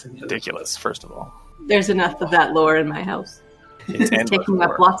 Ridiculous, first of all. There's enough of that lore in my house. It's taking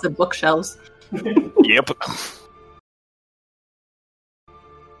up lots of bookshelves. Yep.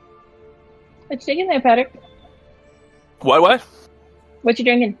 What you drinking there, Patrick? What? What you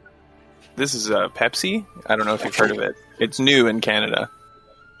drinking? This is Pepsi. I don't know if you've heard of it. It's new in Canada.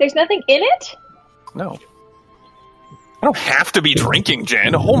 There's nothing in it? No. I don't have to be drinking,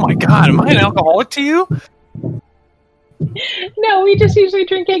 Jen. Oh my god, am I an alcoholic to you? No, we just usually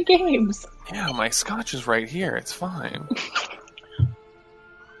drink at games. Yeah, my scotch is right here. It's fine.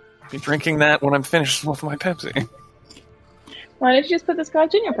 I'll be drinking that when I'm finished with my Pepsi. Why don't you just put the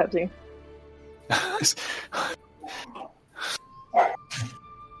scotch in your Pepsi?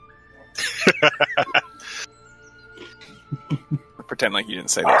 Pretend like you didn't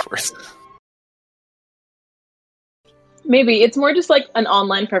say those words. Maybe. It's more just like an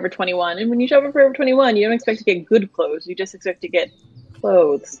online Forever 21. And when you shop at Forever 21, you don't expect to get good clothes. You just expect to get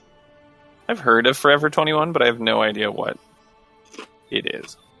clothes. I've heard of Forever 21, but I have no idea what it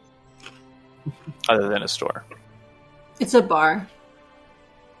is. Other than a store. It's a bar.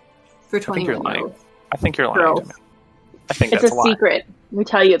 For I think you're 21 lying. I think you're lying Girls. to me. I think It's that's a a lie. secret. We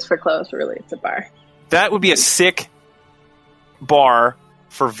tell you it's for clothes, but really it's a bar. That would be a sick bar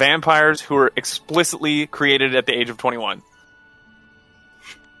for vampires who are explicitly created at the age of 21.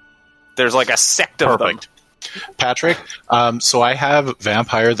 There's like a sect of them. Perfect. Patrick, so I have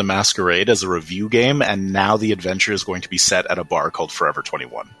Vampire the Masquerade as a review game, and now the adventure is going to be set at a bar called Forever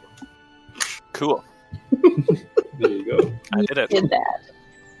 21. Cool. There you go. I did it. Did that.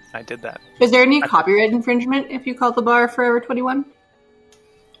 I did that. Is there any copyright infringement if you call the bar Forever 21?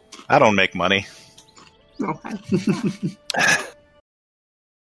 I don't make money. Okay.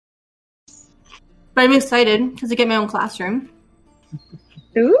 But I'm excited because I get my own classroom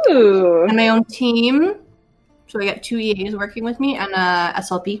Ooh. and my own team. So I got 2 EAs working with me and a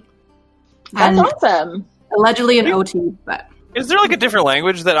SLP. That's And awesome. allegedly an OT, but Is there like a different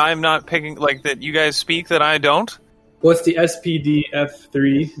language that I'm not picking, like that you guys speak that I don't? What's the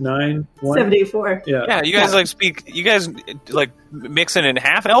SPDF391? 74. Yeah. Yeah, you guys you guys like mixing in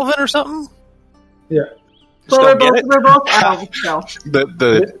half Elven or something? Yeah. Well, Just don't get it? we're both elves, so.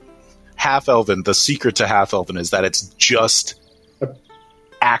 The half elven, the secret to half elven is that it's just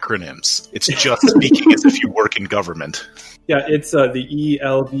acronyms. It's just speaking as if you work in government. Yeah, it's the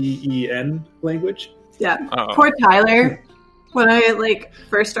ELVEN language. Yeah. Oh. Poor Tyler. When I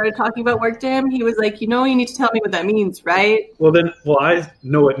first started talking about work to him, he was like, you need to tell me what that means, right? Well, I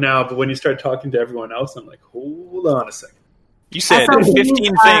know it now, but when you start talking to everyone else, I'm like, hold on a second. You said SLP,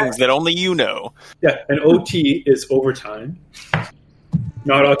 15 things that only you know. Yeah, and OT is overtime,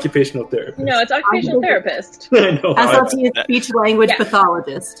 not occupational therapy. No, it's occupational therapist. I know. SLT is speech language Yeah.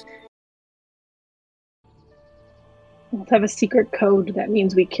 pathologist. Let's have a secret code that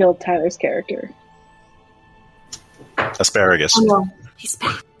means we killed Tyler's character. Asparagus. Oh, no. He's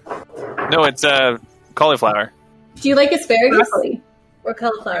back. No, it's cauliflower. Do you like asparagus? Or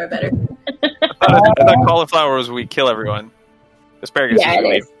cauliflower better? I thought cauliflower was we kill everyone. Asparagus Yeah, is it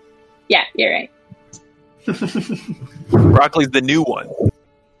we is. Yeah, you're right. Broccoli's the new one.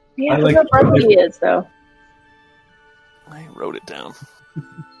 Yeah, I that's like what broccoli is, though. I wrote it down.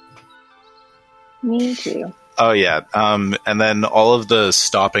 Me too. Oh yeah, and then all of the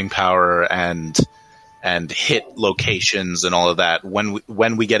stopping power and hit locations and all of that.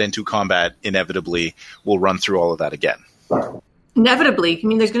 When we get into combat, inevitably we'll run through all of that again. Inevitably. You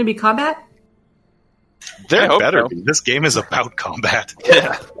mean there's going to be combat? I There hope better so. be. This game is about combat.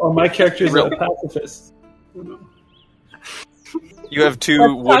 Yeah. Oh, my character is a pacifist. You have two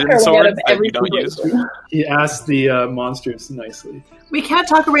Let's talk wooden our way out swords of that every you don't use. situation. He asked the monsters nicely, We can't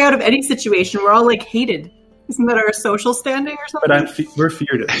talk our way out of any situation. We're all hated. Isn't that our social standing or something? but we're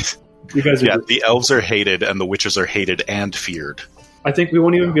feared. You guys are. Yeah, good. the elves are hated and the witches are hated and feared. I think we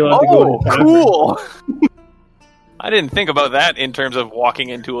won't even be allowed to go Oh, in the tavern. cool! I didn't think about that in terms of walking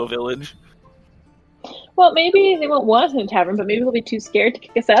into a village. Well, maybe they won't want us in a tavern, but maybe they'll be too scared to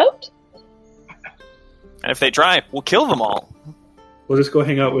kick us out. And if they try, we'll kill them all. We'll just go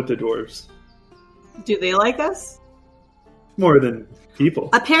hang out with the dwarves. Do they like us? More than people.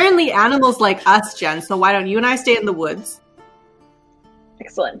 Apparently animals like us, Jen, so why don't you and I stay in the woods?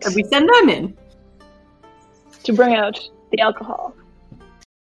 Excellent. And we send them in. To bring out the alcohol.